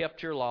fathers have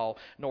kept your law,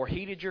 nor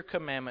heeded your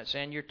commandments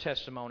and your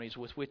testimonies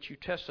with which you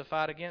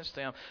testified against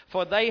them.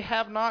 For they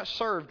have not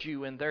served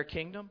you in their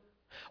kingdom,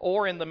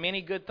 or in the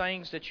many good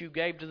things that you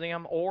gave to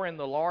them, or in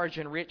the large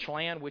and rich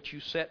land which you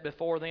set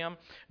before them,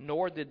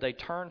 nor did they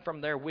turn from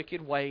their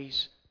wicked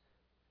ways.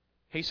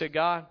 He said,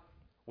 God,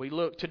 we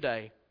look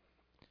today.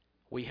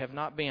 We have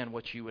not been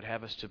what you would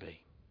have us to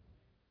be.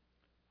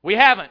 We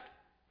haven't.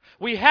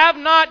 We have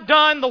not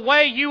done the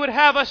way you would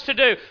have us to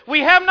do.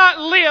 We have not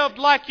lived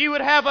like you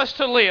would have us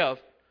to live.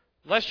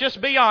 Let's just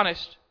be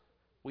honest.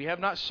 We have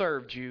not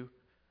served you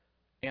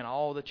in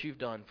all that you've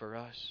done for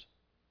us.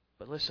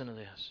 But listen to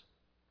this.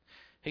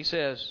 He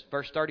says,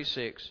 verse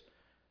 36,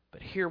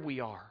 but here we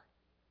are,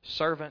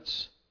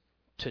 servants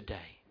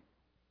today.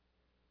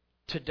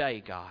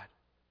 Today, God,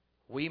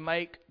 we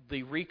make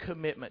the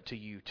recommitment to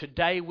you.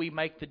 Today we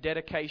make the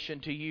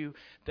dedication to you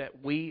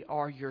that we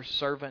are your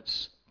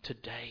servants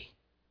today.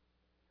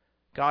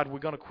 God, we're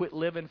going to quit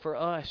living for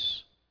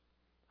us.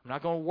 I'm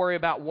not going to worry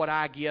about what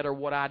I get or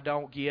what I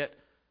don't get.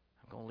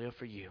 I'm going to live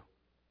for you.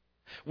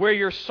 We're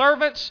your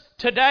servants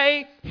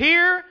today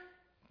here.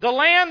 The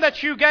land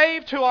that you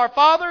gave to our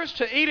fathers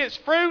to eat its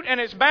fruit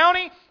and its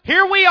bounty,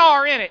 here we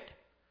are in it.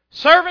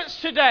 Servants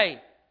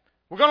today.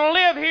 We're going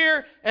to live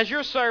here as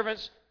your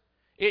servants.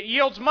 It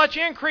yields much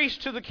increase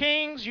to the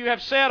kings you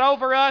have set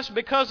over us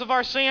because of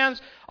our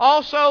sins.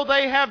 Also,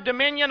 they have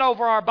dominion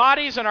over our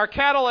bodies and our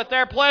cattle at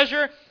their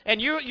pleasure.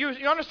 And you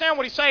understand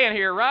what he's saying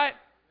here, right?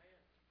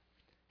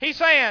 He's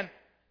saying,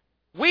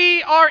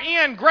 we are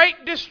in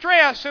great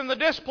distress in the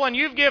discipline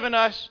you've given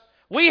us.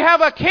 We have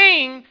a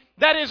king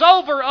that is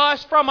over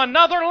us from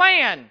another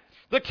land.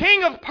 The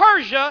king of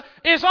Persia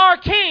is our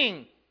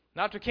king,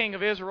 not the king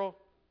of Israel.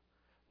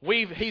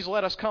 He's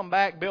let us come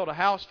back, build a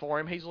house for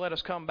him. He's let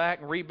us come back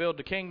and rebuild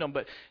the kingdom,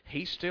 but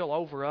he's still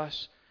over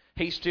us.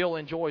 He still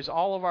enjoys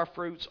all of our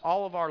fruits,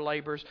 all of our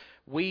labors.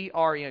 We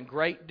are in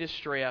great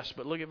distress.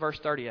 But look at verse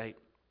 38.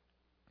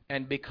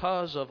 And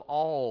because of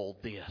all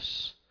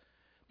this,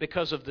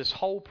 because of this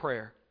whole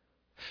prayer,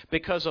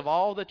 because of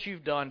all that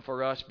you've done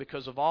for us,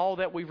 because of all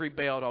that we've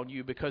rebelled on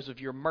you, because of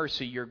your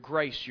mercy, your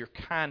grace, your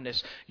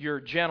kindness,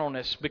 your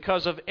gentleness,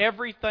 because of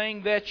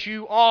everything that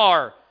you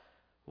are,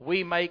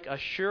 we make a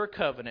sure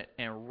covenant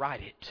and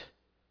write it.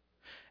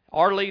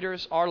 Our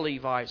leaders, our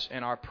Levites,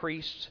 and our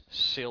priests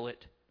seal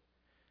it.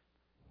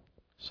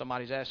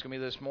 Somebody's asking me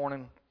this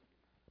morning,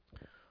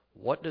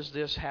 what does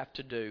this have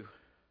to do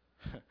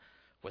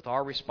with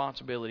our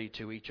responsibility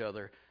to each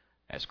other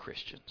as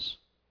Christians?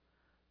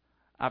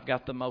 I've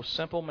got the most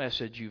simple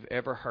message you've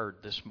ever heard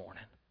this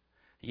morning.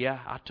 Yeah,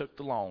 I took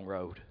the long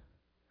road.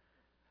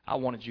 I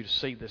wanted you to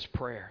see this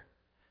prayer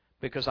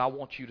because I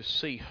want you to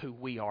see who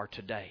we are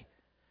today.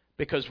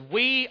 Because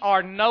we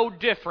are no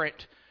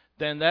different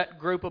than that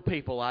group of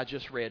people I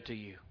just read to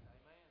you.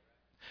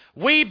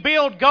 We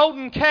build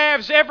golden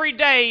calves every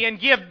day and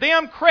give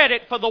them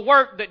credit for the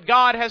work that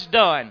God has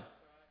done.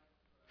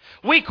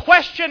 We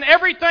question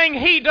everything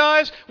He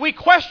does. We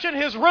question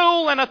His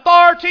rule and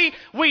authority.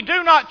 We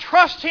do not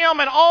trust Him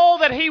in all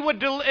that He would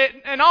do,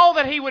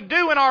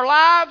 in our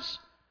lives.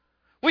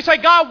 We say,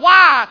 God,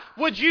 why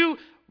would you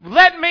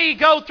let me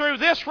go through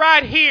this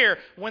right here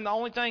when the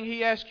only thing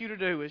He asks you to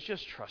do is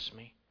just trust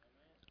me.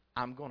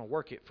 I'm going to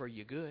work it for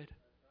you good.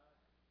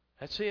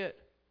 That's it.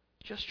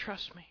 Just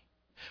trust me.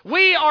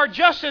 We are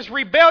just as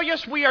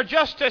rebellious. We are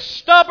just as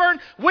stubborn.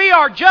 We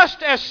are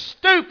just as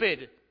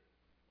stupid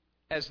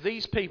as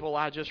these people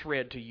I just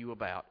read to you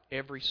about.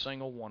 Every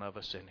single one of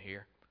us in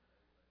here.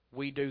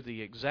 We do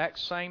the exact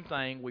same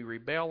thing. We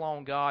rebel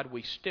on God.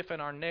 We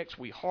stiffen our necks.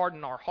 We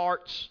harden our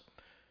hearts.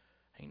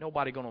 Ain't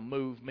nobody going to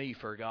move me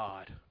for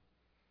God.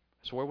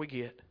 That's where we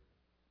get.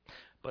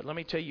 But let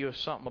me tell you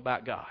something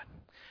about God.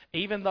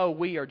 Even though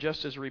we are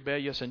just as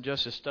rebellious and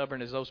just as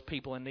stubborn as those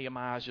people in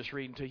Nehemiah I was just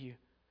reading to you,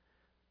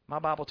 my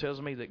Bible tells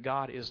me that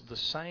God is the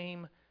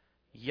same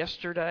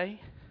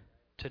yesterday,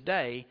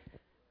 today,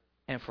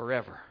 and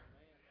forever.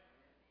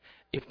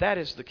 If that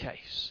is the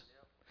case,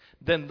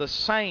 then the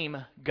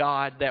same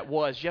God that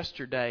was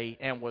yesterday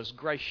and was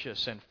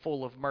gracious and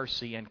full of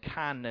mercy and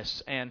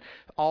kindness and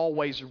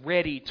always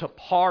ready to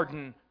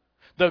pardon,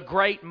 the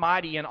great,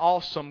 mighty, and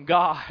awesome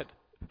God,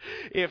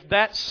 if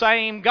that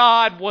same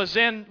God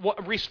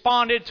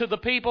responded to the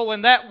people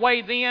in that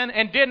way then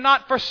and did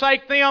not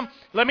forsake them,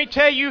 let me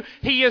tell you,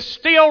 He is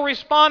still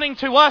responding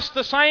to us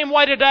the same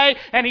way today,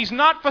 and He's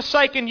not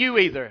forsaken you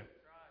either.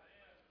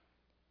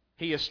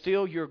 He is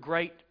still your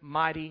great,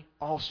 mighty,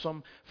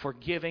 awesome,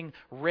 forgiving,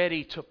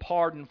 ready to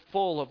pardon,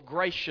 full of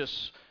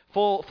gracious,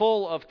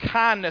 full of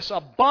kindness,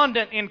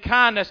 abundant in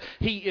kindness.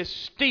 He is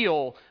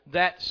still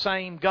that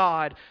same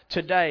God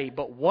today.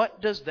 But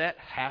what does that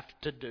have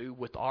to do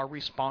with our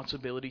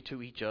responsibility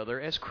to each other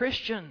as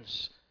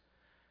Christians?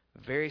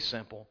 Very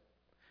simple.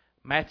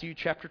 Matthew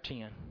chapter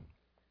 10.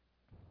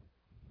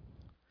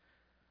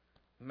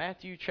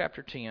 Matthew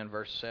chapter 10,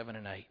 verse 7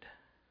 and 8.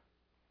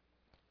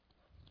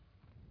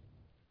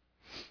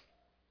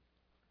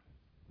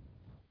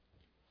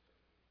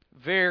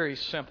 Very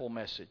simple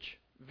message.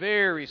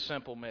 Very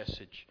simple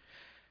message.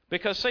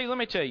 Because, see, let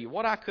me tell you,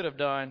 what I could have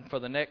done for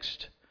the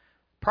next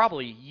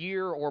probably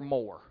year or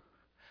more,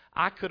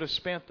 I could have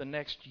spent the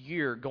next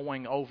year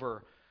going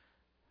over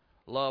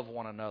love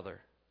one another,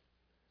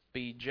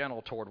 be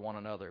gentle toward one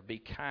another, be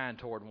kind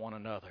toward one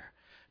another,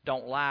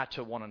 don't lie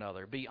to one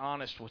another, be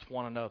honest with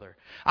one another.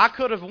 I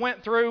could have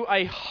went through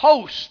a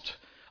host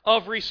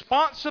of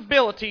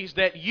responsibilities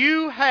that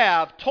you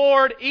have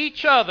toward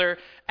each other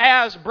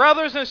as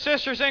brothers and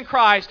sisters in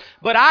Christ,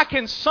 but I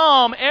can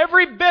sum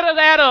every bit of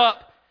that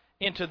up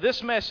into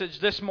this message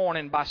this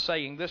morning by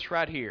saying this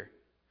right here.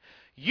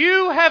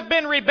 You have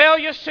been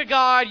rebellious to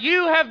God.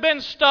 You have been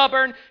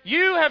stubborn.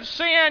 You have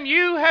sinned.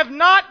 You have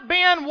not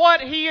been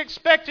what He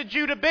expected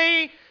you to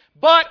be.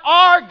 But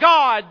our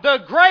God, the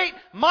great,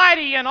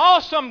 mighty, and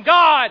awesome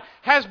God,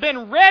 has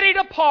been ready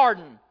to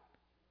pardon.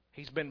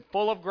 He's been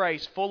full of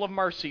grace, full of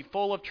mercy,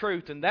 full of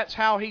truth. And that's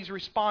how He's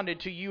responded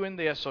to you in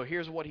this. So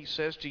here's what He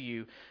says to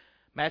you.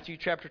 Matthew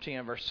chapter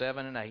 10, verse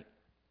 7 and 8.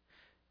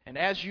 And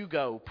as you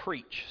go,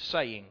 preach,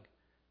 saying,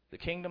 the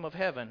kingdom of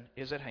heaven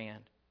is at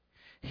hand.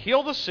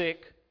 Heal the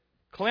sick,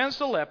 cleanse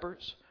the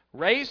lepers,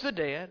 raise the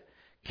dead,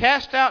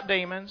 cast out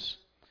demons.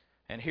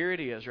 And here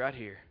it is, right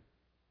here.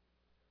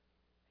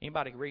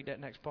 Anybody read that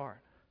next part?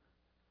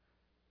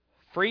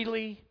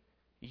 Freely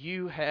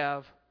you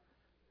have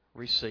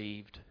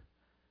received.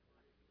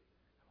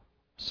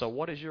 So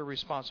what is your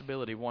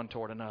responsibility one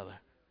toward another?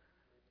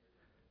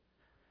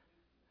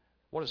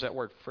 What does that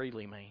word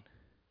freely mean?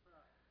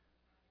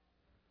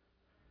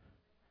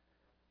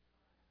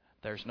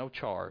 There's no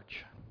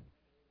charge.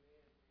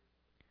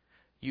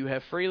 You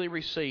have freely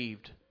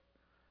received,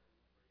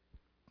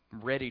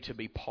 ready to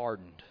be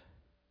pardoned.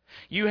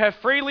 You have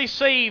freely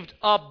received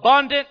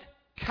abundant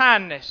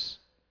kindness.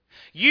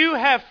 You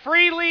have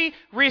freely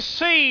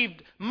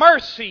received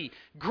mercy,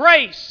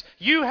 grace.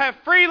 You have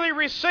freely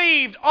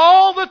received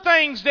all the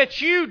things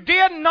that you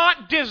did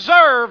not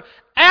deserve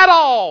at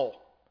all.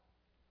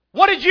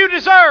 What did you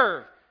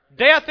deserve?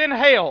 Death and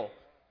hell.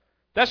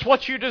 That's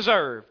what you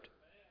deserved.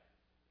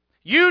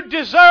 You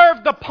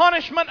deserve the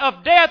punishment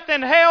of death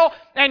and hell,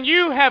 and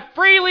you have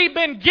freely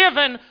been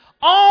given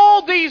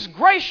all these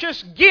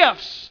gracious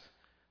gifts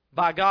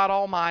by God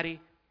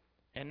Almighty.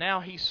 And now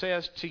He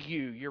says to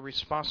you, your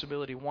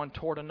responsibility one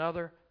toward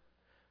another,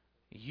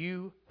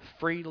 you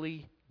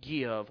freely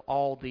give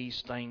all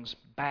these things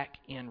back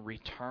in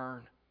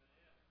return.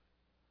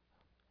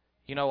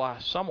 You know,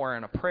 somewhere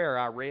in a prayer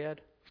I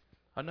read,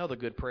 another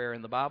good prayer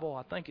in the Bible,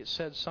 I think it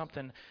said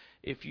something,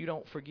 if you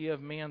don't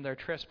forgive men their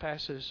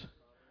trespasses,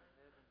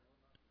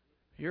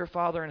 your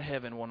Father in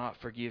heaven will not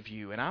forgive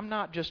you. And I'm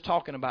not just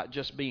talking about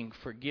just being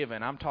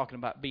forgiven. I'm talking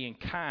about being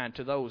kind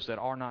to those that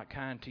are not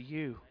kind to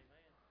you.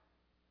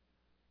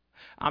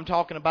 I'm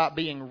talking about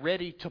being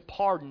ready to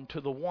pardon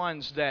to the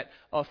ones that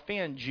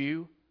offend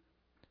you.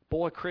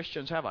 Boy,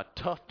 Christians have a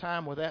tough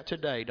time with that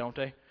today, don't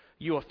they?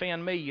 You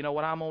offend me, you know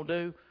what I'm going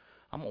to do?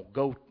 I'm going to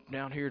go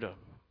down here to,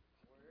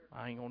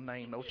 I ain't going to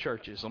name no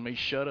churches. Let me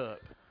shut up.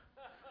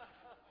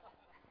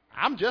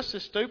 I'm just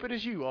as stupid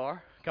as you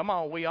are. Come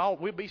on,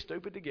 we'll be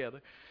stupid together.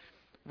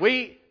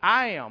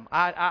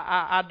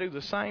 I do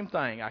the same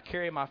thing. I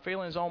carry my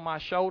feelings on my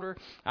shoulder.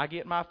 I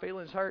get my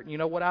feelings hurt, and you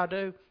know what I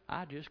do?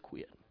 I just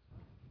quit.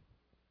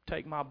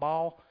 Take my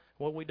ball.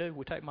 What do?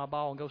 We take my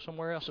ball and go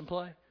somewhere else and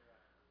play.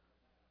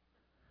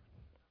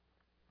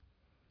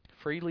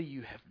 Freely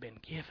you have been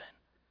given.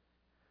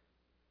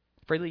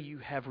 Freely you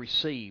have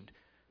received.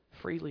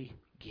 Freely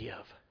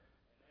give.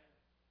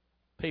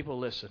 People,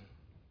 listen.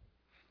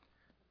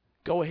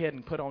 Go ahead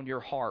and put on your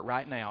heart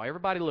right now.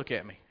 Everybody look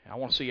at me. I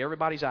want to see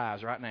everybody's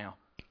eyes right now.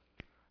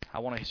 I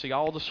want to see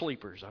all the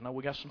sleepers. I know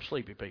we got some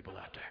sleepy people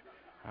out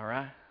there. All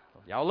right?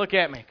 Y'all look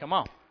at me. Come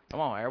on. Come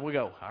on. There we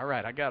go. All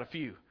right. I got a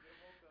few.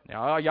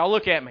 Now, y'all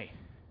look at me.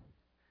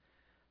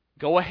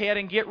 Go ahead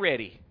and get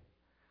ready.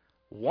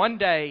 One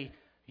day,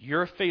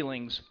 your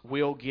feelings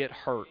will get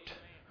hurt.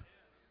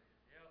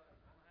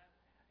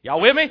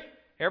 Y'all with me?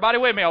 Everybody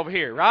with me over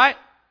here, right?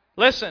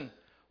 Listen.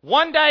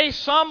 One day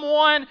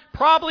someone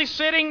probably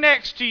sitting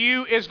next to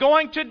you is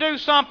going to do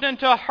something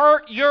to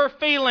hurt your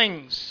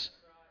feelings.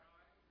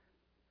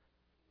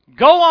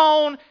 Go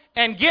on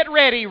and get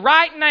ready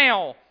right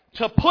now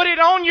to put it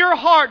on your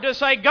heart to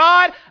say,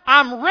 God,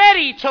 I'm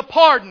ready to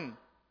pardon.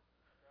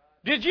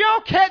 Did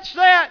y'all catch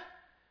that?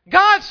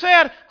 God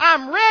said,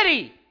 I'm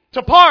ready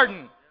to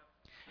pardon.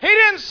 He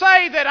didn't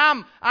say that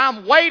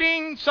I'm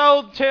waiting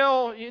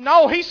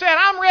no, He said,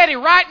 I'm ready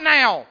right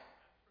now.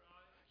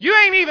 You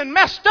ain't even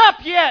messed up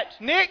yet,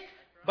 Nick,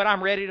 but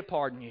I'm ready to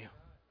pardon you.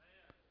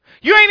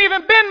 You ain't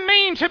even been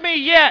mean to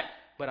me yet,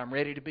 but I'm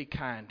ready to be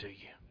kind to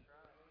you.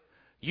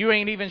 You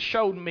ain't even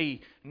showed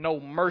me no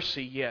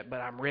mercy yet, but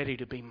I'm ready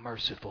to be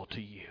merciful to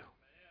you.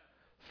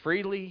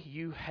 Freely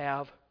you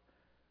have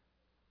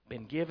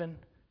been given,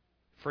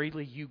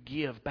 freely you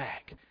give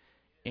back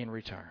in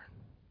return.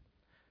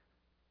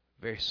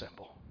 Very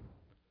simple.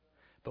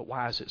 But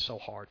why is it so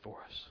hard for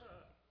us?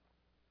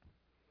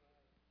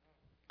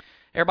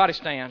 Everybody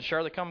stand.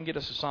 Shirley, come and get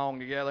us a song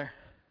together.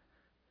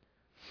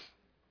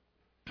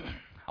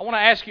 I I want to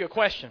ask you a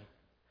question.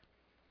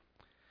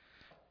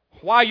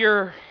 While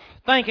you're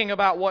thinking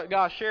about what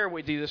God shared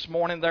with you this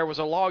morning, there was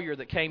a lawyer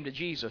that came to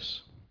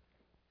Jesus.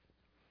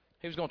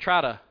 He was going to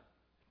try to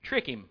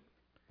trick him.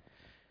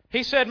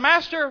 He said,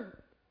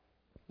 Master,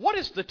 what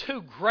is the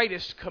two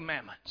greatest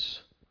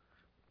commandments?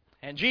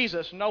 And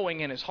Jesus,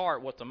 knowing in his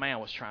heart what the man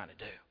was trying to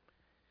do,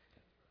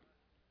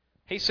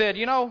 he said,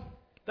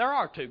 there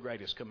are two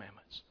greatest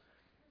commandments.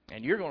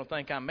 And you're going to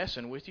think I'm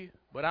messing with you,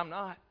 but I'm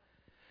not.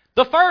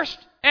 The first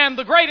and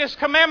the greatest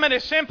commandment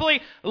is simply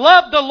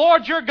love the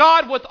Lord your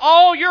God with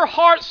all your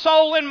heart,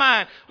 soul, and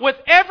mind. With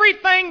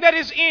everything that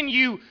is in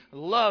you,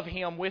 love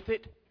Him with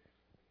it.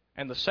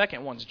 And the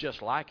second one's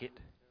just like it.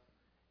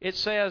 It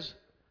says,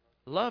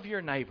 love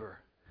your neighbor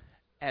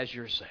as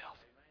yourself.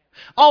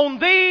 On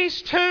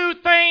these two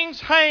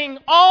things hang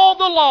all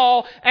the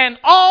law and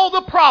all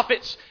the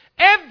prophets.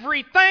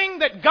 Everything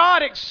that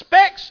God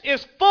expects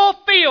is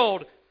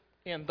fulfilled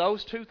in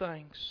those two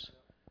things.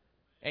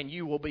 And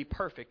you will be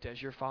perfect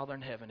as your Father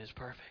in heaven is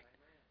perfect.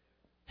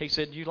 He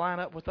said, you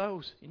line up with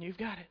those and you've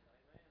got it.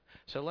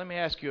 So let me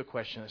ask you a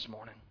question this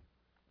morning.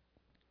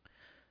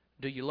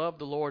 Do you love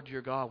the Lord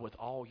your God with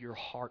all your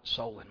heart,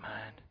 soul, and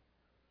mind?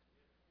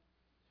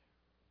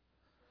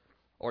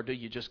 Or do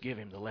you just give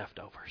Him the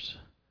leftovers?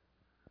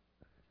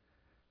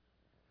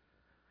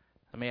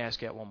 Let me ask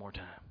that one more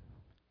time.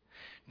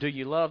 Do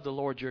you love the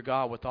Lord your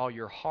God with all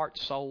your heart,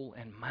 soul,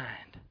 and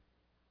mind?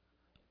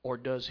 Or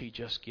does He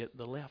just get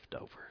the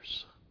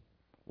leftovers?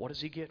 What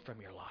does He get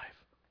from your life?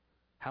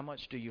 How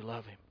much do you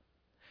love Him?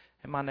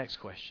 And my next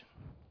question.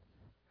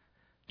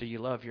 Do you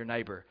love your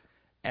neighbor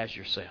as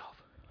yourself?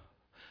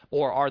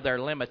 Or are there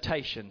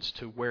limitations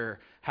to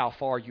how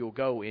far you'll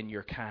go in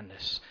your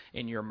kindness,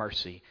 in your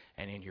mercy,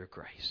 and in your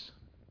grace?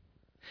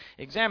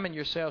 Examine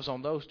yourselves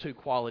on those two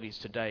qualities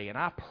today. And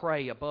I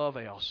pray above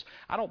else,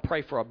 I don't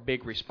pray for a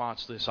big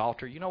response to this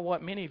altar. You know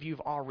what? Many of you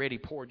have already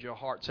poured your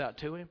hearts out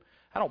to Him.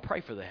 I don't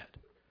pray for that.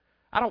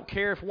 I don't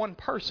care if one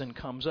person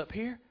comes up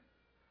here.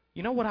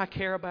 You know what I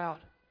care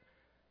about?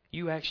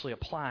 You actually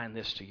applying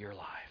this to your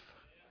life.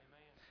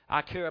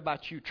 I care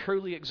about you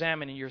truly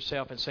examining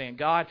yourself and saying,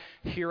 God,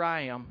 here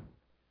I am,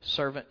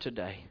 servant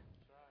today.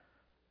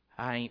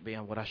 I ain't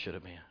been what I should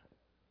have been.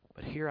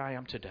 But here I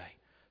am today,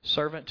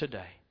 servant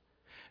today.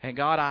 And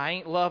God, I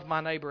ain't loved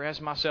my neighbor as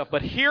myself,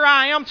 but here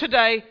I am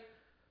today,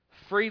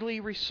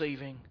 freely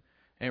receiving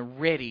and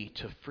ready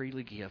to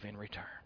freely give in return.